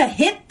wanted to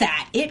hit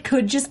that. It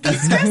could just be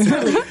stress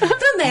relief.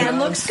 The man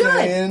looks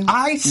good.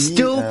 I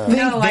still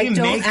think they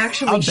make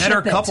a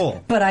better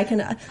couple. But I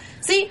can...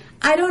 See,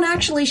 I don't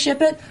actually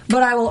ship it,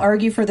 but I will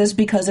argue for this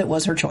because it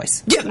was her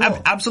choice.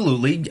 Yeah,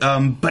 absolutely.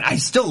 But I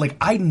still,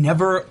 I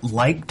never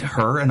liked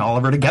her and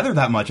Oliver together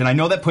that much. And I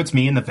know that puts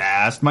me in the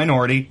vast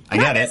minority. I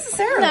get it. Not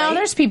necessarily. No,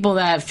 there's people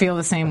that feel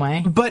the same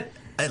way. But...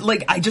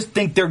 I just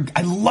think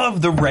I love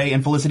the Ray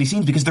and Felicity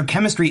scenes because their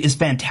chemistry is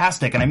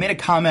fantastic. And I made a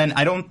comment,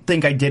 I don't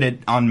think I did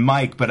it on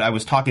mic, but I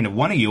was talking to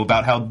one of you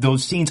about how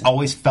those scenes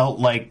always felt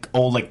like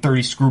old,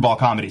 30s screwball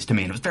comedies to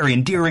me. And it was very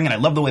endearing, and I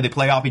love the way they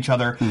play off each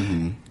other.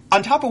 Mm-hmm.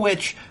 On top of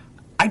which,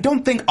 I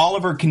don't think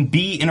Oliver can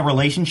be in a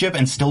relationship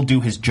and still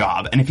do his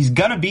job. And if he's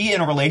gonna be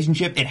in a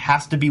relationship, it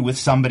has to be with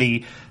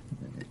somebody...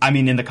 I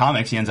mean, in the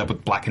comics, he ends up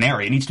with Black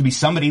Canary. It needs to be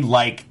somebody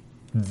like...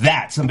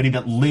 somebody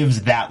that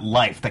lives that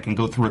life, that can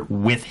go through it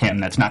with him,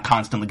 that's not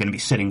constantly going to be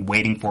sitting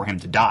waiting for him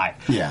to die.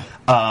 Yeah.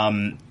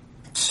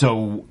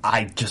 So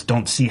I just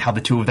don't see how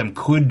the two of them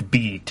could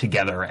be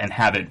together and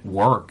have it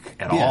work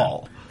at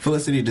all.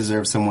 Felicity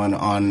deserves someone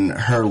on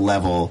her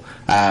level,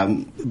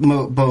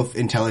 both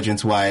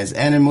intelligence-wise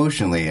and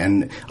emotionally.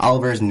 And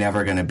Oliver's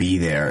never going to be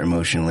there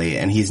emotionally,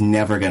 and he's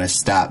never going to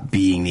stop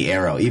being the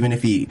Arrow. Even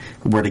if he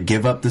were to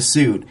give up the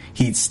suit,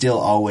 he'd still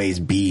always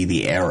be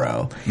the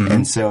Arrow. Mm-hmm.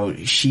 And so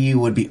she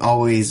would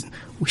always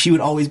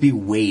be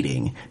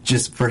waiting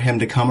just for him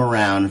to come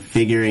around,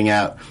 figuring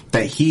out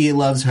that he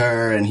loves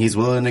her and he's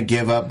willing to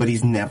give up, but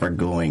he's never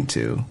going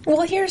to.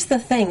 Well, here's the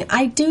thing.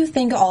 I do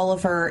think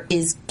Oliver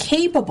is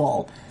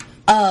capable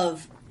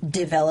of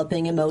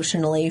developing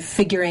emotionally,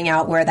 figuring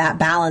out where that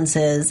balance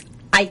is.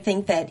 I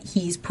think that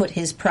he's put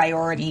his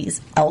priorities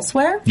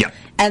elsewhere,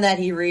 and that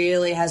he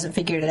really hasn't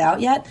figured it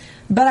out yet.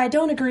 But I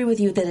don't agree with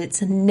you that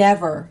it's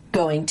never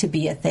going to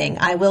be a thing.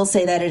 I will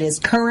say that it is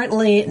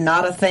currently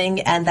not a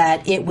thing, and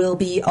that it will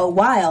be a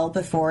while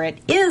before it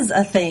is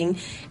a thing.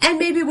 And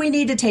maybe we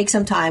need to take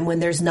some time when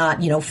there's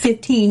not,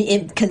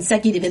 15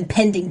 consecutive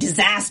impending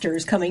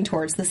disasters coming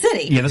towards the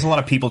city. Yeah, there's a lot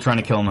of people trying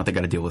to kill him that they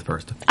got to deal with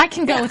first. I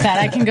can go with that.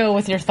 I can go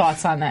with your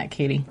thoughts on that,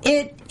 Katie.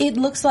 It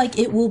looks like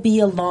it will be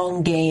a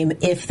long game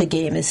if the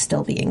game is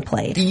still being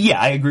played. Yeah,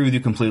 I agree with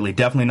you completely.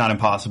 Definitely not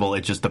impossible.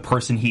 It's just the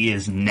person he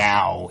is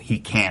now, he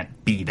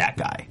can't be that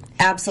guy.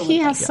 Absolutely.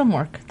 He has some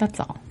work, that's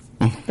all.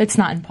 It's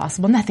not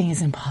impossible. Nothing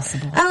is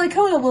impossible.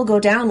 Alicona will go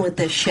down with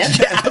this ship.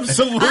 Yeah,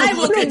 absolutely. I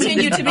will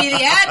continue to be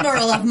the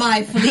admiral of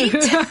my fleet.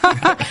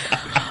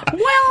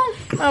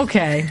 Well,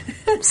 okay.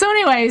 So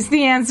anyways,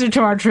 the answer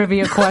to our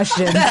trivia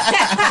question.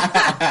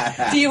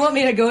 Do you want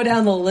me to go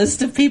down the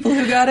list of people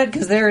who got it?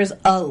 Because there is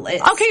a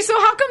list. Okay, so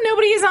how come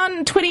nobody is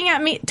on twitting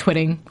at me?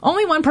 Twitting.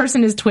 Only one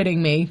person is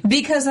twitting me.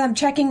 Because I'm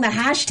checking the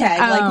hashtag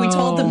like we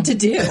told them to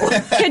do.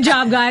 Good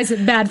job, guys.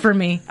 Bad for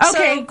me.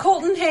 Okay. So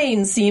Colton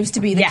Haynes seems to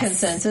be the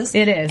consensus.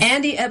 It is.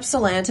 Andy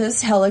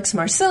Epsilantis, Helix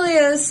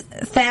Marsilius,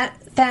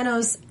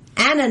 Thanos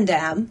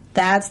Anandam.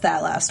 That's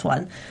that last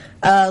one.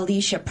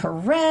 Alicia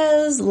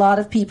Perez, a lot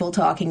of people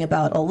talking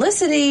about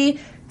Olicity.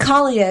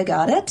 Kalia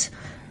got it.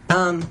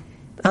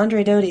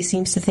 Andre Doty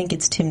seems to think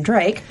it's Tim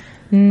Drake.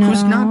 No.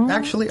 Who's not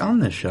actually on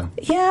this show.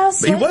 Yeah,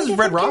 he was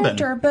Red Robin.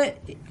 But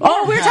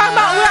we're talking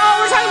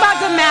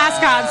about the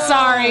mascot.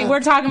 Sorry, we're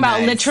talking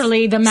about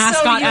literally the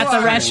mascot at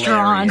the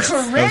restaurant.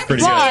 Correct, but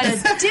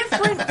a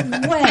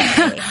different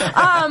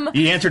way.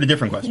 You answered a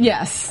different question.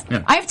 Yes,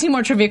 I have 2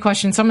 more trivia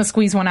questions, so I'm gonna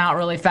squeeze one out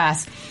really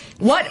fast.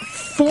 What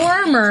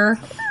former?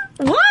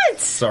 What?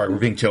 Sorry, we're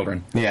being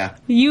children. Yeah.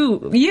 You.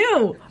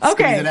 Okay.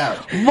 Squeeze it out.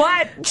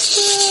 What?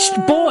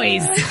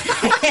 boys.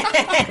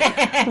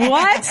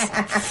 What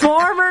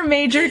former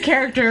major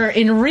character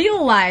in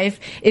real life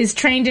is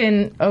trained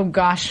in,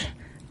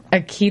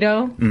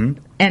 Aikido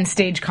and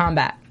stage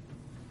combat?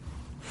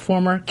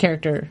 Former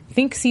character.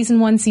 Think season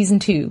 1, season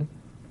 2.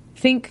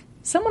 Think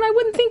someone I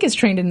wouldn't think is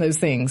trained in those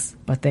things,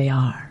 but they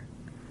are.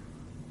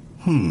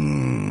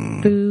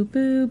 Boo,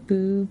 boo,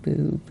 boo,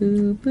 boo,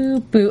 boo, boo,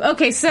 boo.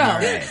 Okay, so.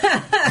 Right.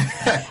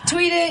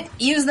 Tweet it,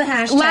 use the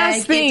hashtag.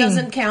 Last thing. It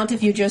doesn't count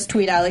if you just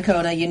tweet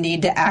Alicona. You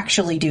need to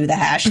actually do the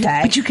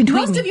hashtag. But you can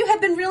tweet Most of you have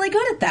been really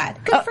good at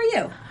that. Good for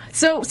you.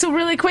 So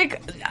really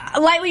quick,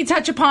 lightly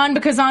touch upon,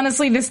 because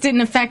honestly this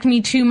didn't affect me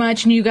too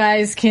much, and you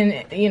guys can,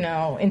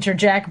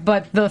 interject,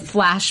 but the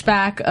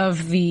flashback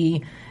of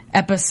the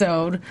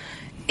episode,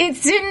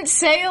 it didn't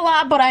say a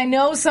lot, but I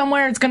know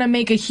somewhere it's going to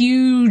make a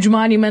huge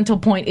monumental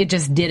point. It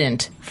just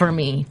didn't for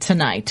me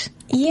tonight.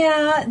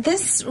 Yeah,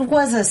 this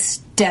was a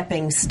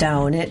stepping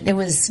stone. It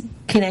was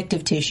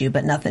connective tissue,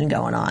 but nothing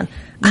going on.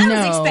 I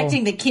was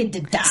expecting the kid to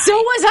die. So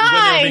was I.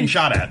 When they were being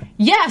shot at.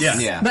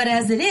 Yes. Yeah. But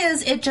as it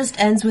is, it just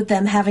ends with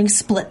them having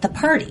split the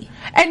party.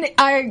 And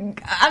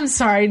I'm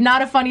sorry,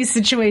 not a funny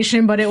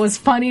situation, but it was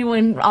funny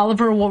when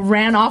Oliver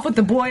ran off with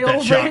the boy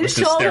over his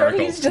shoulder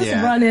and he's just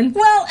running.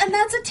 Well, and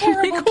that's a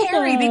terrible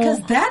carry because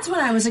that's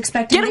when I was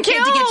expecting the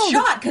kid to get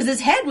shot because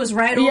his head was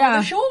right over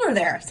the shoulder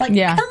there. It's like,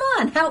 come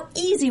on, how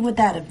easy would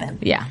that have been?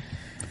 Yeah.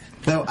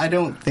 Though I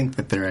don't think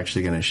that they're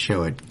actually going to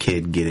show a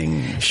kid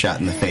getting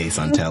shot in the face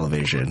on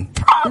television.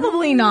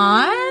 Probably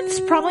not.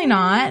 Probably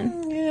not.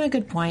 Yeah,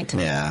 good point.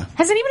 Yeah.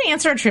 Has anybody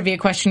answered a trivia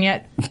question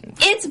yet?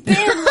 It's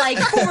been like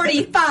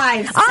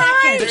 45 seconds.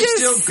 I'm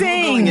just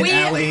saying.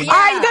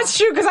 That's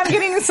true because I'm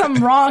getting some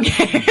wrong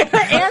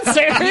answers.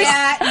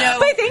 Yeah, no.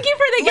 But thank you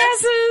for the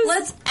guesses.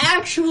 Let's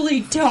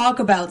actually talk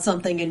about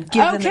something and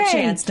give them a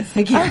chance to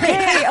figure it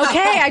out.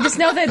 Okay. I just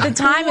know that the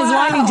time is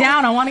winding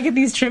down. I want to get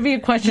these trivia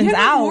questions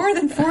out. More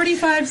than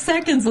 45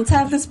 seconds. Let's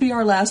have this be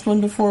our last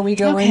one before we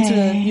go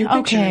into your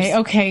pictures.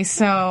 Okay,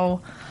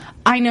 so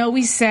I know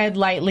we said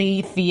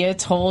lightly Thea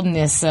told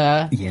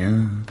Nyssa.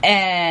 Yeah.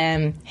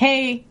 And,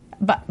 hey,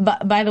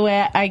 by the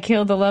way, I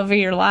killed the love of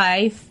your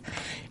life.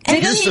 And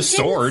here's the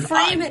sword.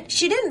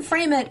 She didn't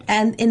frame it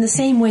and in the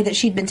same way that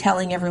she'd been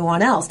telling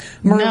everyone else.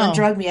 Merlin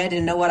drugged me. I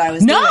didn't know what I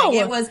was doing.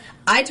 It was,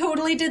 I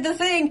totally did the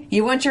thing.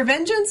 You want your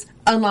vengeance?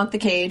 Unlock the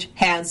cage.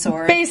 Hand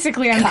sword.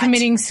 Basically, I'm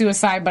committing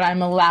suicide, but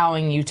I'm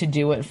allowing you to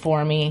do it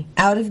for me.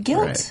 Out of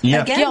guilt. Right.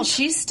 Yeah. Again,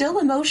 she's still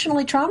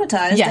emotionally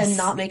traumatized and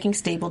not making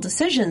stable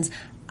decisions.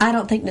 I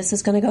don't think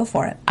Nissa's going to go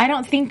for it. I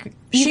don't think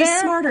either. She's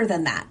smarter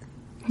than that.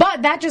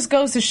 But that just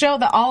goes to show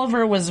that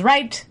Oliver was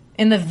right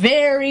in the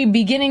very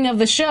beginning of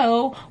the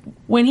show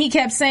when he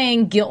kept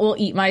saying, guilt will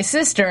eat my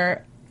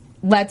sister.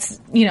 Let's,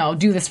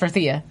 do this for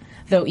Thea.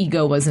 Though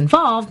ego was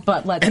involved,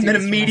 but let's And do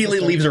then this immediately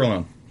leaves her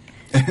alone.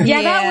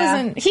 Yeah, that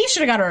wasn't... He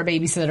should have got her a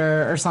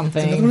babysitter or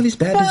something. It's one of these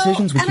bad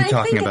decisions we keep talking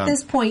about. And I think at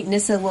this point,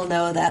 Nyssa will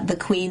know that the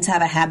queens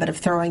have a habit of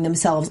throwing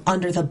themselves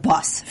under the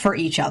bus for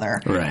each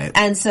other. Right.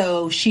 And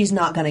so she's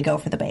not going to go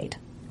for the bait.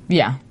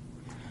 Yeah.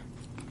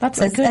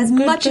 That's as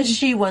much as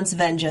she wants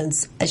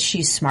vengeance, as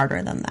she's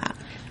smarter than that.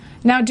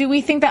 Now, do we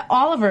think that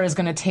Oliver is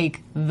going to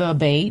take the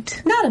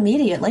bait? Not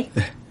immediately.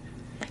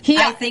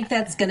 I think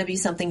that's going to be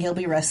something he'll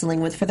be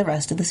wrestling with for the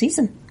rest of the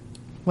season.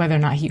 Whether or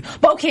not he...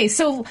 But okay,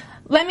 so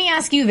let me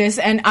ask you this,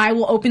 and I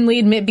will openly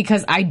admit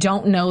because I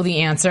don't know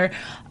the answer.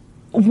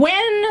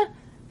 When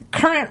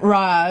current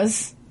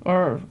Raz,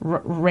 or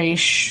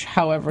Raish,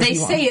 however they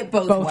say it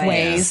both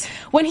ways.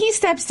 When he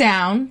steps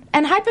down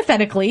and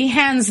hypothetically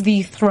hands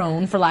the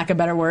throne, for lack of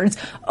better words,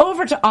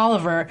 over to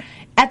Oliver,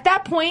 at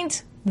that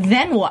point,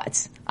 then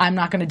what? I'm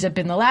not going to dip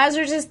in the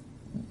Lazarus.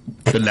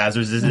 The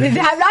Lazarus I'm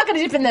not going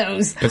to dip in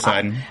those.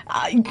 Poseidon.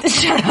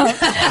 Shut up.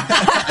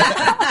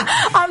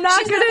 I'm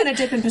not going to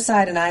dip in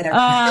Poseidon either.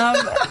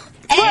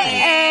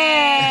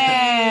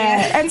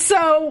 And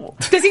so,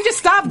 does he just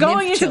stop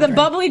going into the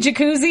bubbly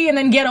jacuzzi and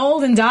then get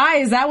old and die?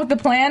 Is that what the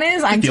plan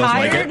is? I'm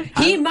tired. Like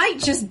he might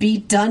just be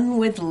done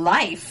with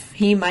life.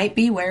 He might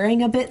be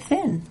wearing a bit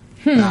thin.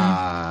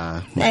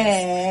 Nice.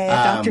 Hey,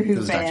 Doctor Who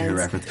fans. Doctor Who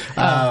reference.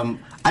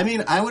 I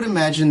mean, I would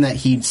imagine that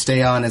he'd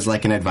stay on as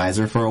like an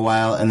advisor for a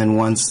while, and then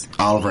once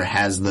Oliver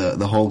has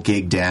the whole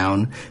gig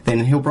down, then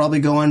he'll probably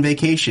go on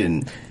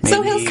vacation. Maybe.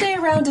 So he'll stay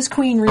around as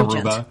Queen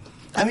Regent. Aruba.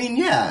 I mean,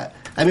 yeah.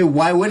 I mean,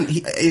 why wouldn't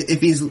he? If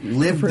he's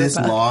lived this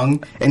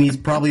long, and he's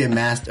probably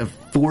amassed a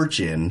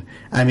fortune,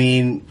 I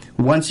mean,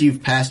 once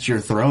you've passed your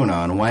throne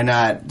on, why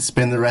not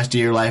spend the rest of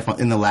your life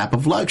in the lap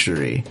of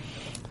luxury?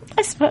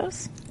 I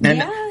suppose.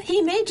 Yeah,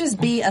 he may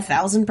just be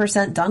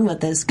 1,000% done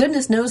with this.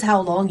 Goodness knows how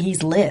long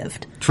he's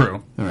lived.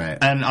 True. Right.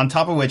 And on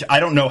top of which,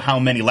 I don't know how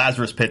many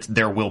Lazarus pits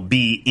there will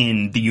be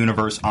in the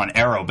universe on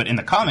Arrow, but in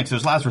the comics,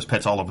 there's Lazarus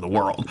pits all over the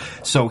world.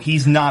 So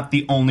he's not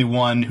the only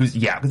one who's...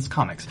 Yeah, it's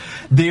comics.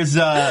 There's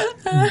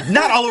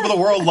not all over the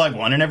world like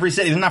one in every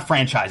city. They're not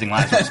franchising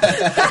Lazarus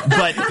pits.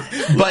 But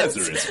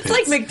Lazarus pits. It's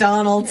like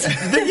McDonald's.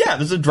 Yeah,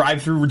 there's a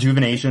drive-through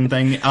rejuvenation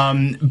thing.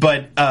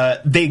 But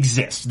they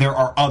exist. There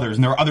are others,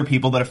 and there are other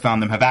people that have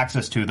found them, have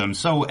access to them.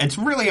 So it's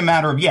really a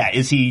matter of,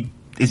 is he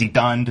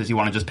done? Does he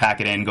want to just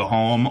pack it in, go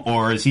home?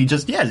 Or is he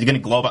just, is he going to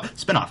globe up?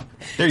 Spin-off.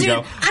 There you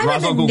go.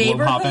 I'm in the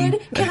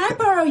neighborhood. Can I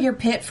borrow your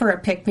pit for a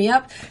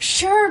pick-me-up?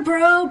 Sure,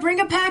 bro.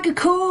 Bring a pack of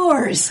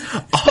Coors.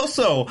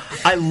 Also,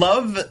 I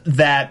love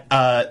that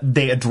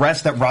they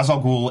address that Ra's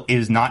al Ghul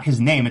is not his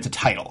name, it's a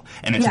title.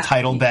 And it's a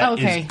title that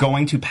is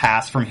going to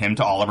pass from him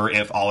to Oliver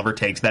if Oliver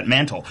takes that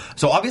mantle.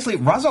 So obviously,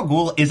 Ra's al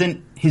Ghul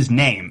isn't his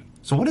name.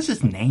 So what is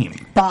his name?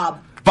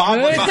 Bob.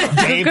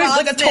 Dave,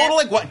 like a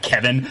total,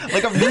 Kevin?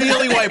 Like a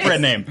really white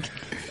bread name.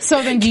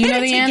 So then do you know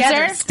the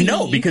answer?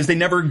 No, because they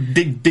never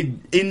did.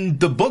 In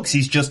the books,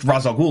 he's just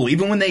Ra's al Ghul.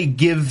 Even when they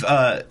give,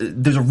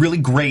 there's a really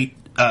great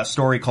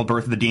story called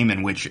Birth of the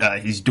Demon, which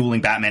he's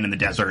dueling Batman in the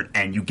desert,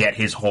 and you get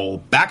his whole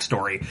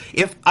backstory.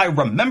 If I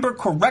remember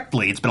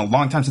correctly, it's been a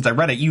long time since I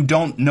read it, you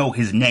don't know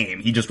his name.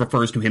 He just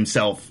refers to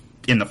himself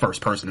in the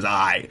first person as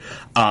I.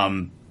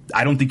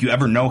 I don't think you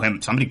ever know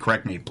him. Somebody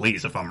correct me,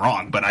 please, if I'm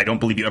wrong, but I don't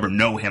believe you ever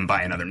know him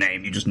by another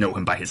name. You just know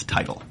him by his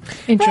title.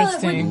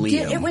 Interesting. Well,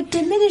 it would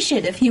diminish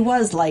it if he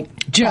was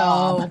like Joe.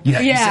 Bob.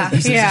 Yeah.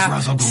 He says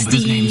Russell, but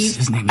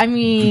his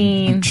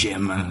name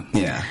Jim.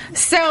 Yeah.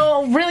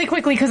 So, really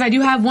quickly, because I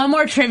do have one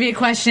more trivia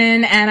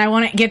question, and I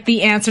want to get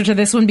the answer to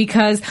this one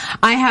because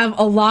I have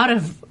a lot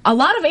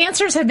of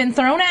answers have been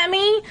thrown at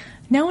me.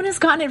 No one has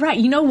gotten it right.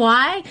 You know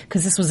why?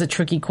 Because this was a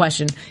tricky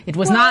question. It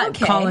was not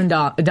Colin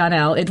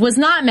Donnell. It was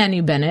not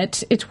Manu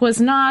Bennett. It was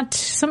not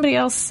somebody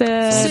else.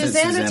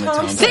 Susanna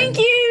Thompson. Thank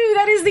you.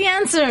 That is the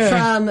answer.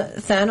 From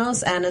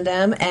Thanos,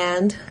 Anadem,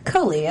 and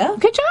Kalia.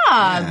 Good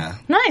job. Yeah.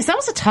 Nice. That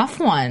was a tough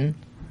one.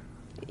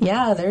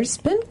 Yeah, there's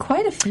been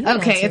quite a few.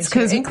 Okay, it's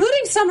because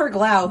including Summer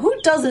Glau. Who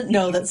doesn't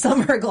know that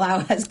Summer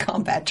Glau has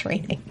combat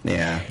training?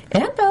 Yeah.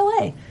 And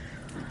ballet.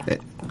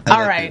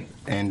 All right.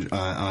 And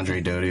Andre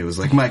Doty was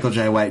like, Michael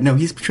J. White. No,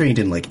 he's trained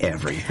in like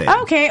everything.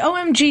 Okay,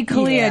 OMG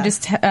Kalia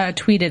just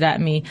tweeted at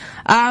me.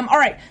 All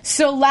right,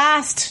 so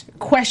last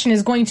question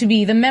is going to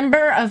be the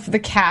member of the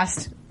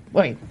cast.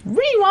 Wait,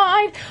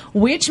 rewind.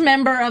 Which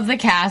member of the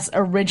cast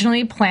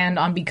originally planned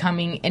on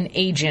becoming an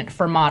agent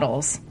for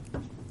models?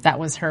 That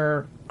was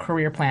her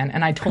career plan,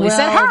 and I totally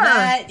said her.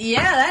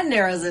 That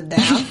narrows it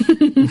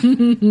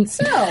down.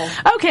 So.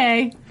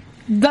 Okay.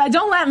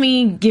 Don't let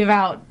me give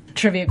out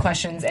trivia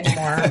questions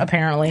anymore,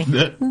 apparently.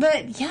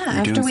 But yeah,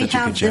 after we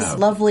have this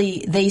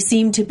lovely, they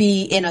seem to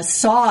be in a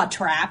Saw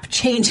trap,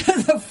 change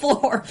of the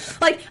floor.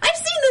 Like, I've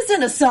seen this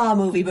in a Saw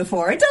movie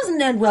before. It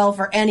doesn't end well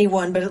for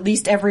anyone, but at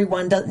least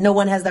no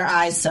one has their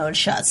eyes sewn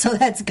shut, so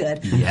that's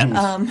good.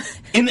 Yeah.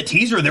 In the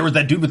teaser, there was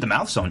that dude with the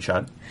mouth sewn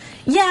shut.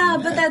 Yeah,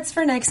 but that's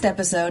for next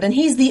episode, and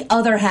he's the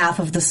other half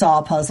of the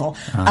Saw puzzle.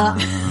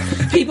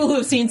 People who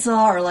have seen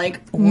Saw are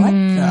like, what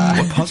the?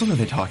 What puzzle are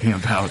they talking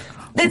about?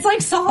 It's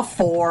like Saw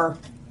 4.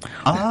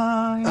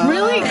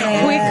 Really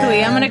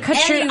quickly, I'm going to cut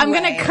I'm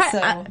going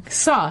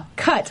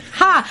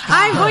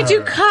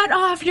to cut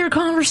off your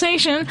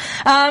conversation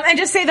and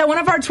just say that one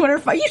of our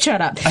Twitter you shut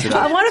up.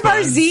 One of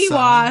our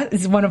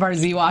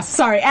ZWAS,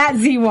 sorry, at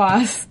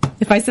ZWAS,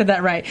 if I said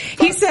that right.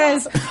 He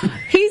says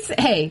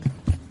hey.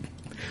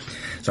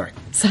 Sorry.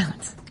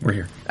 Silence. We're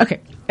here.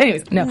 Okay.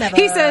 Anyways, no. Never.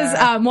 He says,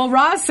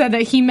 Roz said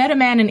that he met a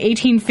man in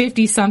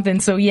 1850 something,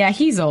 so yeah,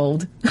 he's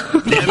old. He's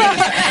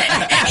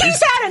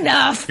had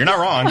enough. You're not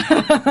wrong.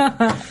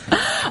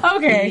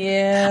 Okay.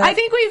 Yeah. I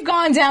think we've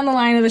gone down the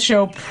line of the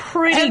show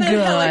pretty and then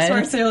good. Alex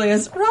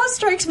Marsilius, Roz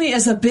strikes me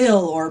as a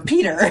Bill or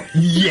Peter.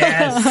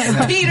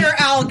 Yes. Peter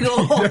Al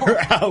Ghul.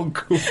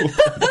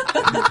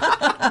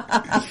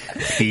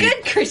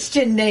 Good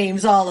Christian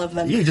names, all of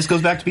them. Yeah, he just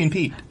goes back to being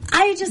Pete.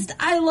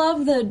 I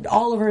love that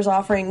Oliver's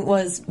offering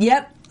was,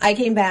 yep, I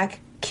came back,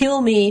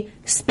 kill me,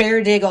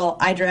 spare Diggle,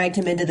 I dragged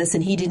him into this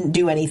and he didn't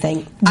do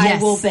anything.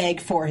 Yes. I will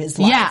beg for his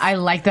life. Yeah, I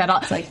like that.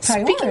 Like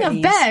speaking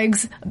of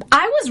begs,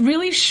 I was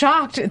really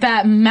shocked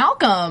that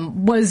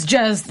Malcolm was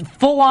just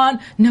full on,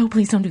 no,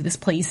 please don't do this,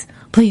 please.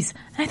 Please.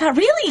 And I thought,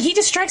 really? He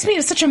just strikes me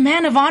as such a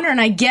man of honor, and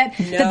I get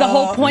that the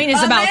whole point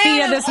is about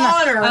Thea. This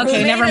honor.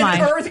 Okay, never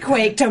mind. An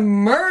earthquake to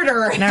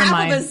murder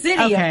half of a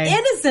city of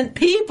innocent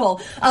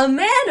people. A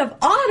man of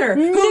honor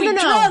who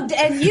drugged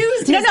and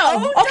used his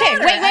own daughter.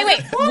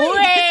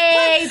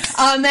 Wait.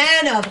 A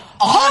man of honor.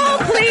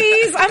 Hold,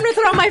 please. I'm going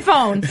to throw my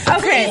phone.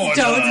 Okay.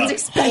 It's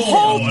expensive.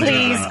 Hold,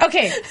 please.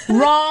 Okay.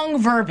 Wrong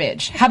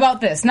verbiage. How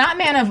about this? Not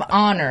man of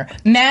honor.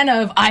 Man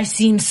of I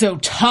seem so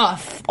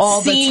tough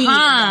all the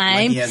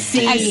time.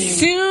 As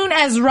soon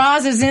as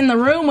Roz is in the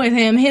room with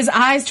him, his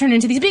eyes turn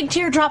into these big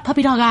teardrop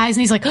puppy dog eyes,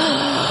 and he's like,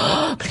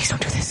 oh, please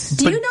don't do this.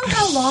 Do you know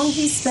how long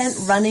he spent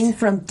running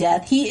from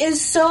death? He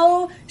is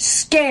so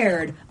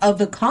scared of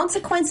the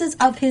consequences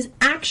of his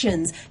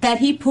actions that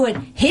he put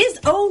his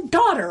own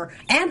daughter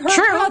and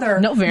her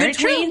brother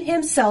between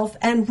himself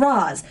and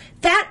Roz.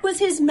 That was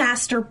his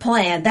master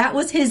plan. That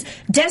was his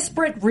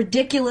desperate,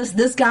 ridiculous,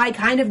 this guy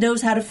kind of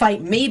knows how to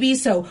fight, maybe,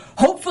 so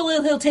hopefully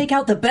he'll take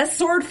out the best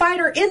sword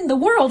fighter in the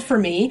world for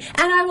me,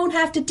 and I won't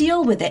have to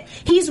deal with it.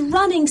 He's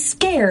running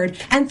scared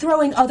and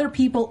throwing other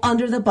people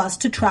under the bus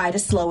to try to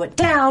slow it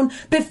down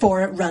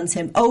before it runs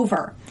him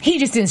over. He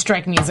just didn't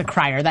strike me as a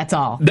crier, that's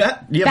all.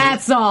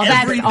 That's all. You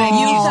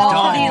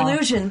fell for the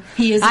illusion.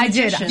 He is a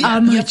magician. A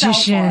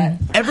magician.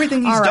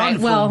 Everything he's done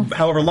for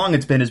however long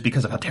it's been is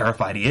because of how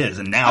terrified he is,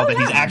 and now that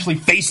he's actually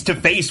face to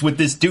face with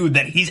this dude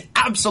that he's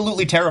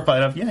absolutely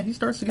terrified of, he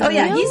starts to get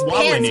he's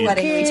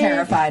pants-sweatingly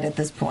terrified at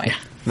this point. Yeah.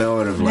 That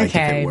would have liked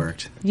if it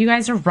worked. You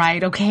guys are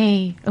right.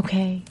 Okay.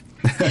 Okay.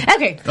 So, now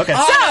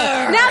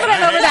that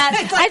I'm over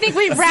that, I think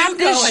we've wrapped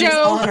this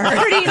show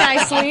pretty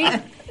nicely.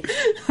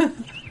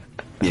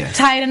 Yes.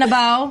 Tie it in a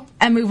bow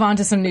and move on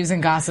to some news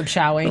and gossip,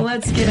 shall we?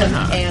 Let's get an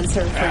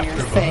answer for your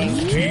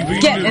thing.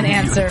 Get an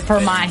answer for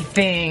my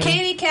thing.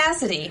 Katie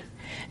Cassidy.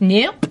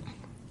 Nope.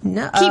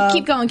 No.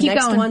 Keep going.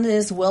 Next one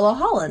is Willow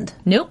Holland.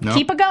 Nope.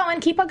 Keep it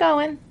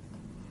going.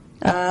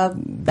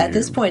 At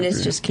this point,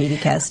 it's just Katie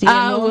Cassidy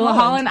and Willow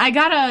Holland. I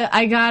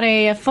got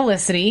a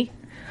Felicity.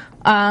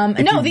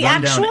 The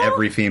actual down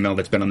every female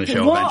that's been on the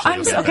show.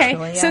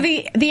 Okay. So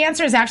the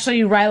answer is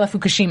actually Ryla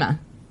Fukushima.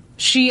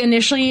 She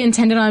initially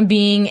intended on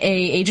being a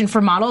agent for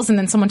models, and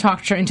then someone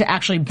talked her into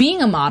actually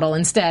being a model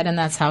instead, and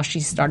that's how she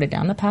started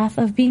down the path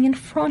of being in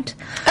front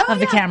of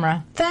the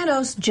camera.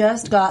 Thanos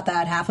just got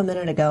that half a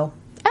minute ago.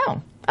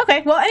 Oh,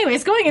 okay. Well,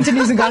 anyways, going into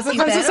news and gossip,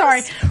 I'm so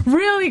sorry.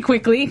 Really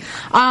quickly.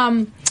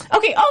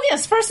 Okay, oh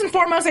yes, first and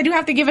foremost, I do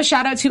have to give a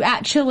shout out to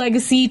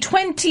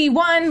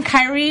 @ChillLegacy21.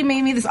 Kyrie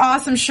made me this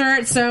awesome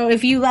shirt, so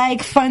if you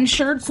like fun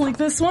shirts like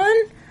this one,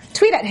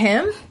 tweet at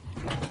him.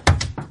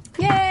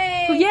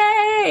 Yay!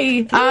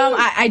 Yay!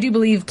 I do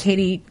believe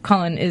Katie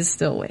Cullen is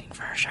still waiting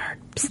for her shirt.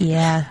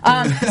 Yeah.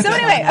 So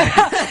anyway,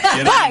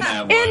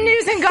 but in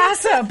news and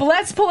gossip,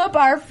 let's pull up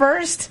our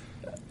first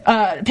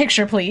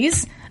picture,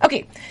 please.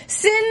 Okay,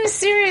 Sin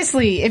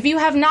Seriously. If you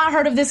have not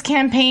heard of this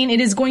campaign, it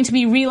is going to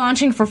be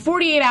relaunching for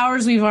 48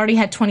 hours. We've already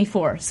had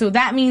 24. So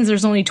that means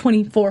there's only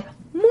 24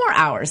 more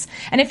hours.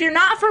 And if you're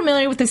not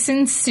familiar with the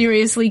Sin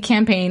Seriously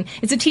campaign,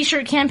 it's a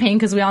t-shirt campaign,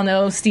 because we all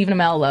know Stephen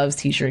Amell loves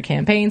t-shirt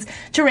campaigns,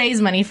 to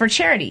raise money for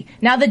charity.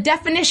 Now the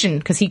definition,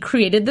 because he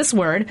created this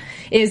word,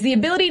 is the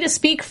ability to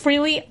speak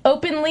freely,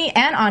 openly,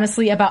 and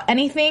honestly about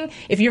anything.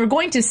 If you're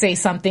going to say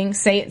something,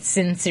 say it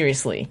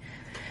sincerely.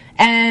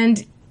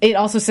 And it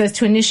also says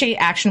to initiate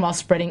action while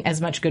spreading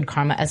as much good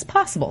karma as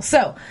possible.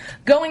 So,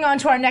 going on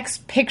to our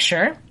next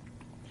picture,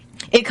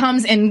 it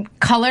comes in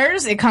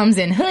colors, it comes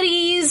in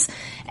hoodies,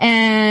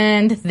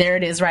 and there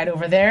it is right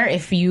over there.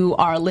 If you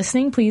are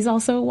listening, please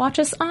also watch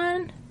us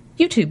on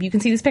YouTube. You can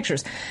see these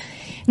pictures.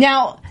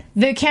 Now,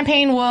 the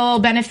campaign will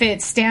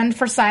benefit Stand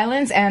for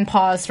Silence and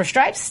Pause for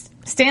Stripes.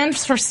 Stand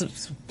for...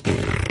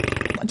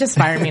 Just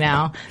fire me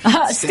now.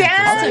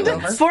 Stand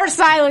for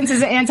Silence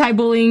is an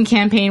anti-bullying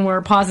campaign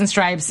where Pause and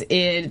Stripes,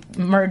 it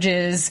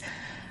merges...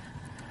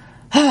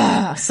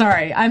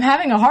 Sorry, I'm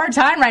having a hard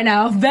time right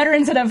now.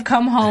 Veterans that have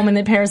come home, and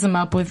it pairs them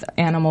up with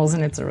animals,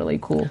 and it's a really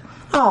cool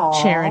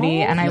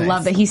charity, and I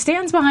love that he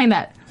stands behind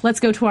that. Let's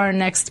go to our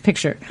next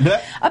picture.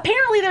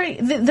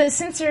 Apparently, the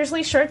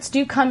Sincerely shirts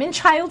do come in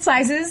child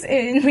sizes,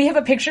 and we have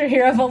a picture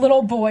here of a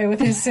little boy with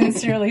his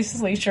Sincerely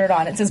shirt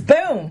on. It says,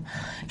 boom,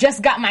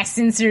 just got my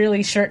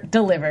Sincerely shirt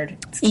delivered.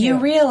 You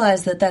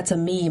realize that that's a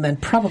meme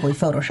and probably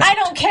Photoshopped. I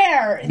don't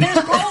care. There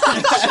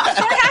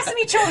has to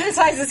be children's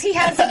sizes. He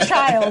has a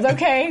child,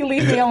 okay?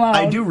 Leave me alone.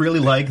 I do really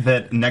like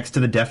that next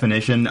to the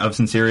definition of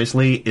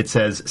Sincerely, it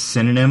says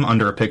synonym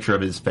under a picture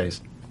of his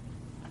face.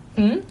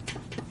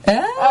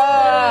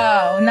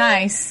 Oh,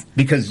 nice.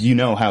 Because you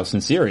know how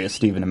sincere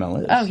Stephen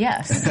Amell is. Oh,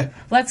 yes.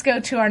 Let's go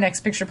to our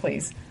next picture,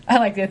 please. I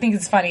like it. I think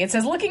it's funny. It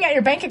says, looking at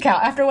your bank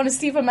account after one of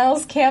Steve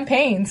Amell's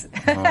campaigns.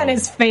 And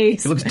his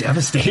face. He looks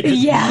devastated.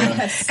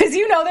 Yeah. Because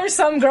you know there's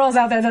some girls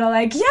out there that are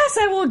like, yes,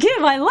 I will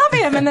give. I love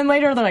him. And then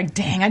later they're like,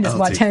 dang, I just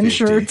bought 10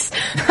 shirts.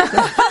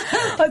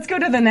 Let's go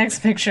to the next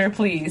picture,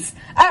 please.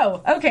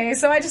 Oh, okay.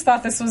 So I just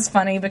thought this was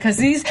funny because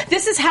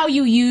this is how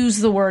you use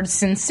the word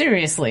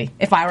sincerely.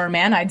 If I were a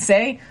man, I'd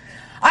say,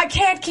 I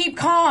can't keep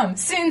calm.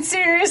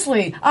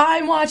 Sincerely,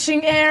 I'm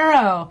watching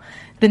Arrow.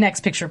 The next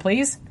picture,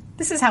 please.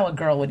 This is how a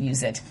girl would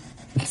use it.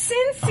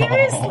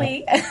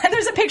 Sincerely.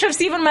 There's a picture of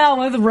Stephen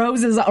Amell with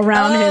roses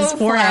around his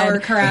forehead.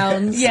 Flower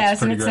crowns.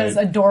 Yes, and it says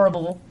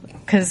adorable.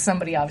 Because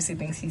somebody obviously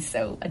thinks he's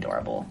so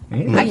adorable.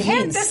 I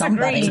can't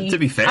disagree. To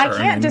be fair, I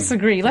can't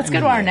disagree. Let's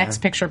go to our next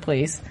picture,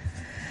 please.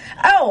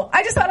 Oh,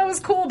 I just thought it was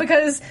cool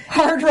because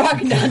Hard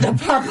Rock Nanda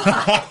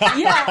Parbat.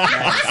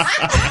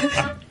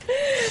 Yeah.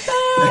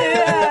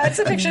 Yeah, it's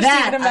a picture of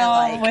Stephen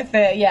Amell with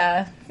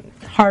the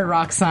Hard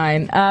Rock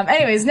sign.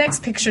 Anyways,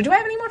 next picture. Do I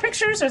have any more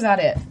pictures, or is that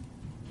it?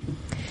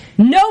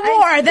 No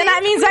more. Then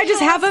that means I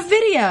just have a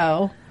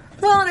video.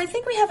 Well, and I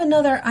think we have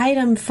another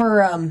item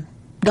for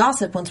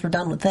gossip once we're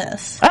done with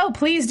this. Oh,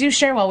 please do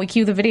share while we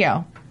cue the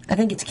video. I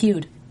think it's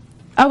cued.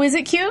 Oh, is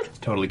it cute?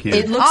 Totally cute.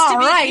 It looks to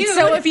be cute.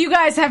 So if you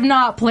guys have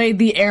not played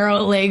the Arrow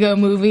Lego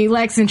movie,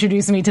 Lex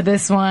introduced me to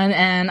this one,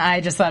 and I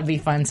just thought it'd be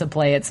fun to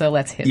play it, so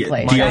let's hit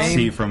play.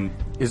 DLC from...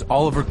 is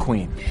Oliver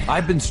Queen.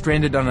 I've been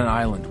stranded on an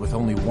island with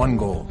only one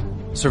goal.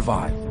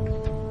 Survive.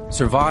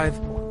 Survive,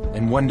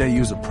 and one day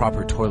use a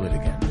proper toilet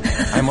again.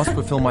 I must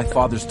fulfill my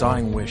father's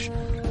dying wish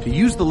to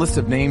use the list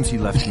of names he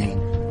left me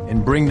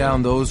and bring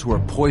down those who are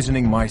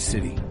poisoning my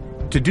city.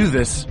 To do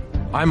this,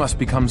 I must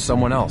become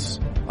someone else.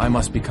 I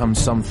must become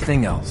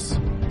something else.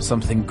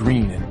 Something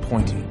green and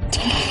pointy.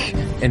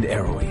 And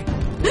arrowy.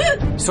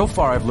 So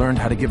far I've learned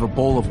how to give a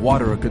bowl of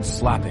water a good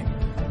slapping,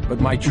 but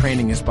my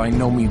training is by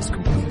no means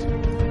complete.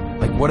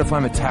 Like, what if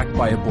I'm attacked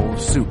by a bowl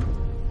of soup?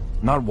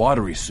 Not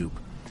watery soup.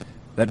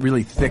 That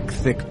really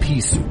thick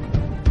pea soup.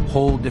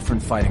 Whole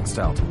different fighting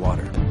style to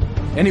water.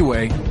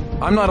 Anyway,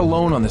 I'm not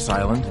alone on this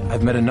island.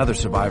 I've met another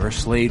survivor,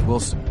 Slade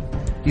Wilson.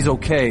 He's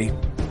okay.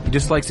 He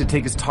just likes to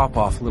take his top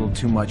off a little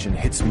too much and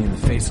hits me in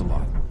the face a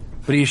lot.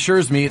 But he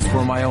assures me it's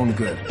for my own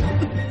good.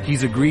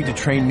 He's agreed to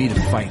train me to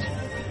fight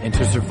and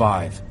to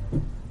survive.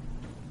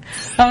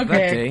 That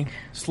day,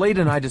 Slade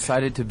and I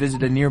decided to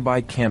visit a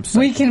nearby campsite.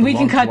 We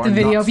can cut the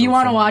video. If you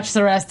want to watch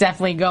the rest,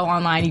 definitely go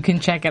online. You can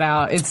check it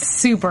out. It's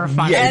super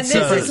fun. Yeah, and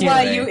this is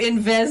why you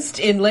invest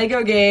in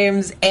Lego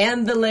games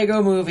and the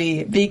Lego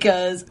movie,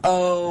 because,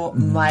 oh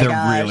my gosh.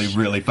 They're really,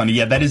 really funny.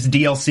 Yeah, that is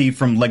DLC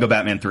from Lego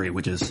Batman 3,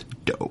 which is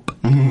dope.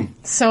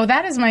 So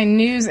that is my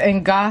news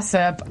and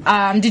gossip.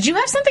 Did you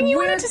have something you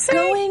wanted to say?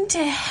 We're going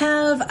to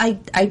have,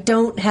 I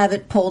don't have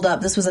it pulled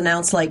up. This was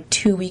announced like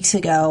 2 weeks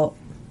ago.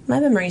 My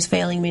memory's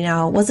failing me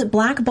now. Was it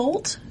Black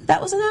Bolt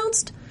that was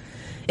announced?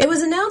 It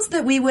was announced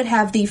that we would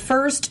have the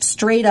first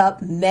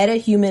straight-up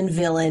meta-human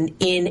villain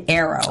in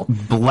Arrow.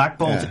 Black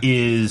Bolt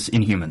is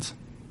Inhumans.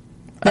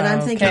 But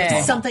I'm thinking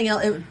of something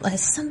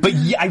else. But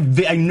yeah,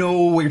 I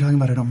know what you're talking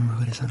about. I don't remember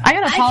what it is. I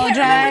gotta apologize.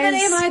 I can't remember the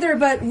name either,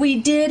 but we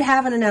did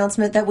have an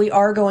announcement that we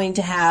are going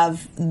to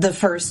have the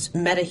first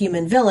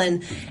meta-human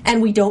villain,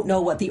 and we don't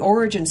know what the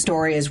origin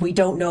story is. We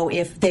don't know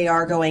if they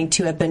are going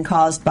to have been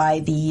caused by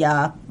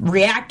the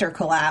reactor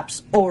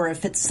collapse or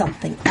if it's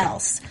something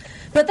else.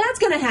 But that's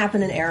going to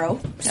happen in Arrow.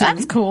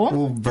 That's cool.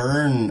 Well,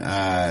 Vern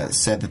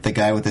said that the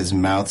guy with his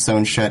mouth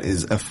sewn shut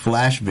is a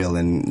Flash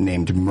villain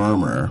named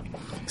Murmur.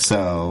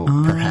 So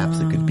perhaps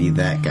it could be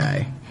that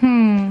guy.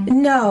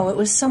 No, it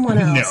was someone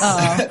else.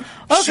 No.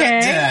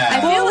 Okay.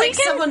 I feel like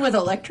someone with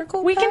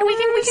electrical. We can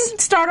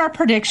start our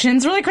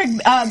predictions really quick.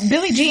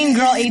 Billie Jean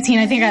Girl 18.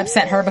 I think I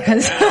upset her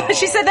because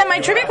she said that my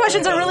trivia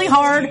questions are really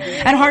hard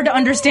and hard to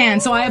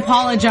understand. So I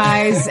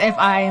apologize if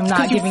I am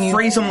not giving you.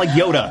 Phrase them like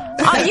Yoda.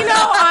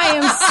 I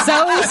am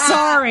so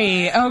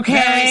sorry. Okay.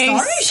 Very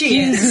sorry she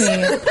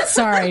is.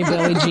 Sorry,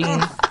 Billie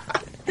Jean.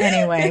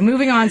 Anyway,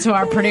 moving on to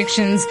our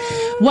predictions.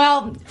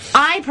 Well,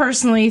 I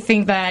personally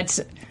think that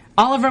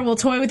Oliver will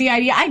toy with the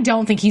idea. I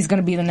don't think he's going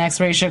to be the next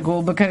Ra's al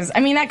Ghul because,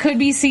 that could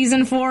be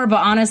season 4, but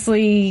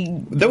honestly...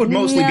 That would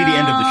mostly be the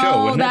end of the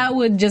show, wouldn't it? That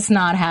would just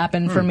not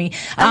happen for me.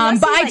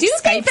 But I do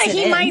think that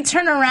he might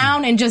turn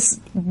around and just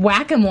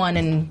whack him one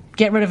and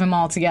get rid of him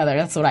altogether.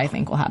 That's what I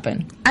think will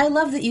happen. I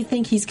love that you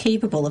think he's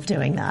capable of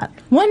doing that.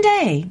 One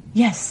day,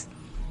 yes.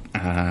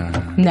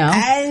 No?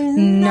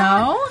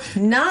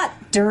 Not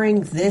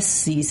during this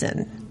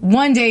season.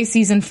 One day,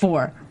 season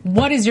 4.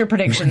 What is your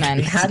prediction then?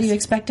 How do you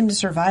expect him to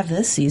survive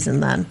this season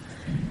then?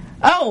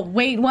 Oh,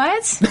 wait,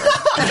 what?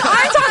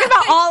 I'm talking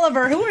about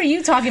Oliver. Who are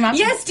you talking about?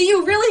 Yes, do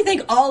you really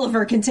think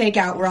Oliver can take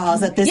out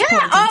Roz at this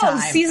point in time?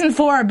 Season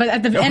 4, but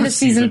at the end of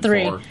season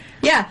 3. 4.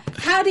 Yeah.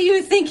 How do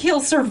you think he'll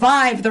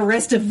survive the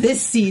rest of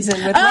this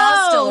season with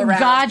Roz still around?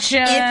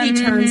 Gotcha. If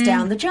he turns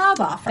down the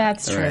job offer.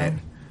 That's true. Right.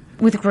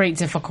 With great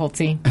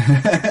difficulty.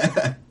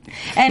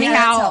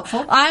 Anyhow,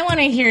 I want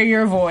to hear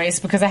your voice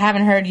because I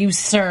haven't heard you,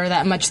 sir,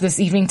 that much this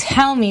evening.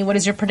 Tell me, what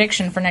is your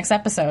prediction for next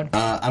episode?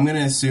 I'm going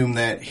to assume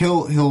that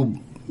he'll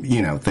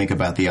think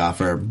about the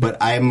offer, but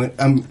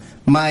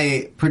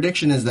my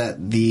prediction is that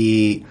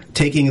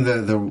taking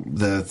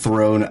the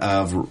throne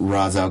of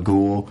Ra's al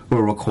Ghul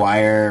will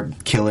require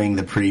killing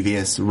the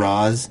previous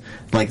Ra's,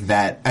 like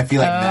that. I feel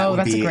like that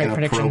would be an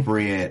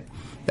appropriate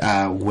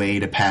way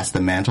to pass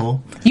the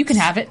mantle. You can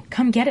have it.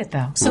 Come get it,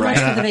 though. So much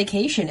for the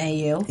vacation,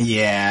 AU.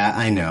 Yeah,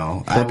 I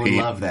know. I would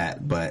love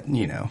that, but, Where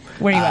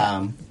are you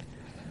at?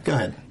 Go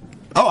ahead.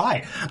 Oh,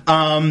 hi.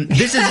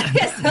 This is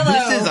yes,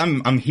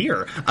 hello. I'm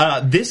here.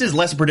 This is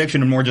less a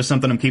prediction and more just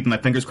something I'm keeping my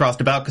fingers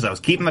crossed about because I was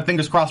keeping my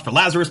fingers crossed for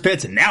Lazarus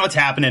Pits and now it's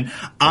happening.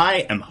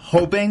 I am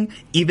hoping,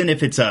 even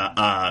if it's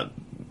a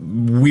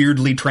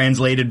weirdly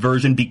translated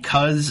version,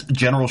 because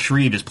General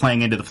Shreve is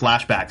playing into the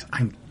flashbacks,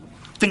 I'm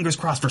fingers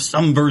crossed for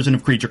some version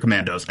of Creature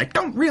Commandos. I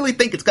don't really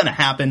think it's going to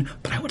happen,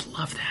 but I would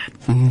love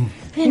that.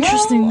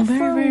 Interesting. Well,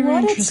 very, very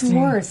what interesting. It's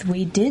worth,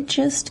 we did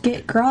just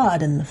get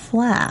Grodd in the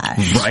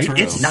Flash. Right?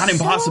 It's not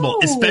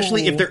impossible,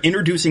 especially if they're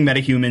introducing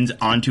metahumans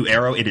onto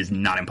Arrow. It is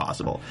not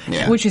impossible.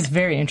 Yeah. Which is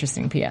very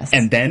interesting, P.S.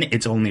 And then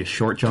it's only a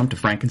short jump to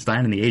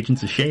Frankenstein and the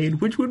Agents of S.H.I.E.L.D.,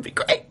 which would be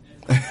great.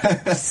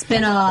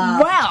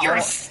 Spin-off.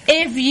 Well,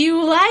 if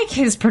you like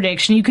his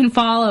prediction, you can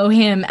follow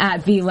him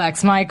at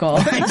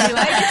VLexMichael. Would you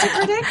like it to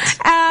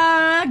predict?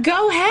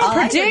 Go ahead,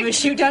 predict. I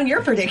shoot down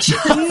your prediction.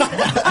 You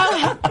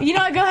know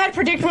what? Go ahead,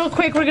 predict real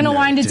quick. We're going to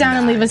wind it down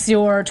and leave us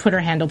your Twitter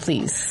handle,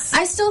 please.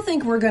 I still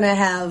think we're going to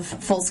have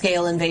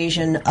full-scale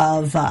invasion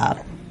of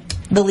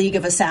the League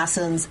of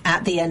Assassins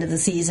at the end of the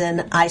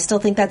season. I still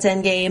think that's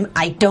endgame.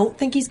 I don't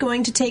think he's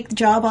going to take the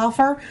job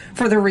offer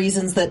for the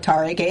reasons that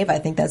Tari gave. I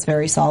think that's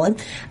very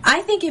solid.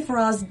 I think if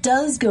Roz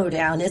does go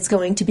down, it's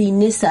going to be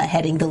Nyssa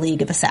heading the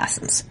League of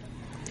Assassins.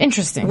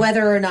 Interesting.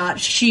 Whether or not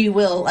she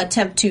will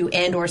attempt to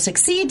and or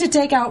succeed to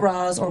take out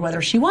Roz, or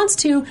whether she wants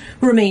to,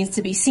 remains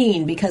to be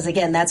seen, because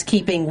again, that's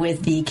keeping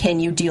with the can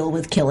you deal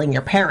with killing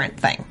your parent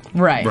thing.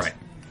 Right.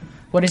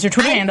 What is your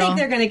Twitter handle? I think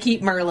they're going to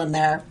keep Merlin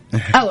there.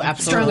 Oh,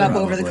 absolutely. Strung up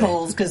over the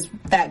coals, because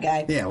that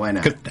guy. Yeah, why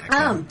not?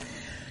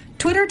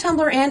 Twitter,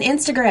 Tumblr, and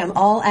Instagram,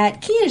 all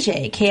at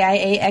Kiaxet,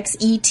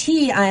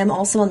 Kiaxet. I am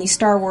also on the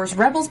Star Wars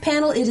Rebels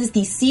panel. It is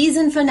the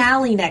season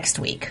finale next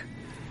week.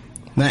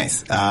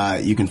 Nice.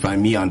 You can find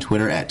me on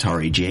Twitter at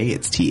TariJ.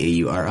 It's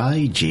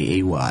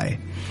TauriJay.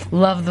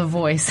 Love the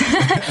voice.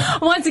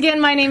 Once again,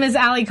 my name is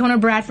Allie Kona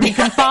Bradford. You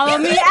can follow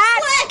me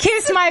at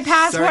Kiss My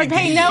Passport. Sorry,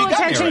 Pay Dee. no You got me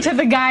attention already. to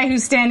the guy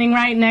who's standing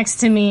right next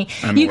to me.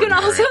 You can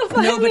also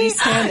find me.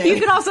 You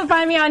can also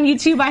find me on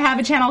YouTube. I have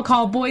a channel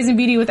called Boys and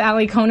Beauty with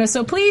Ali Kona.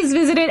 So please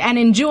visit it and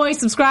enjoy,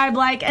 subscribe,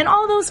 like, and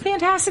all those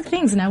fantastic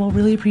things, and I will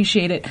really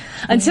appreciate it.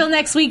 Until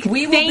next week,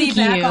 we will be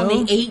back on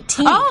the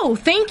 18th. Oh,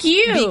 thank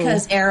you.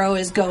 Because Arrow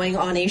is going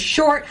on a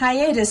short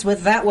hiatus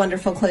with that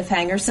wonderful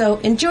cliffhanger. So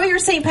enjoy your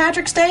St.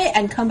 Patrick's Day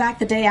and come back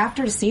the day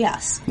after to see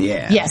us.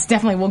 Yeah. Yes,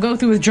 definitely. We'll go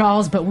through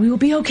withdrawals, but we will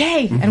be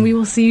okay, and we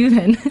will see you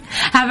then.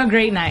 Have a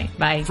great night.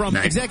 Bye. From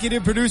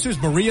executive producers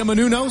Maria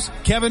Menounos,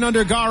 Kevin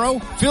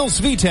Undergaro, Phil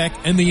Svitek,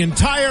 and the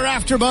entire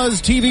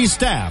AfterBuzz TV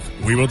staff,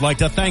 we would like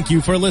to thank you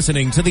for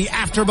listening to the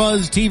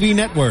AfterBuzz TV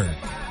network.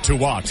 To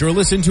watch or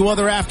listen to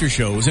other after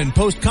shows and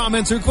post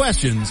comments or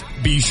questions,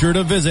 be sure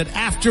to visit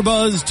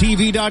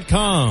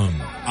AfterBuzzTV.com.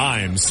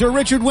 I'm Sir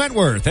Richard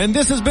Wentworth, and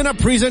this has been a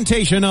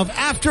presentation of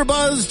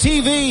AfterBuzz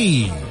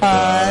TV.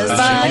 Buzz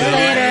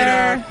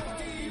later.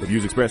 The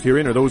views expressed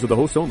herein are those of the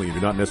hosts only and do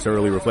not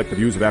necessarily reflect the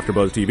views of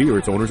AfterBuzz TV or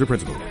its owners or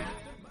principals.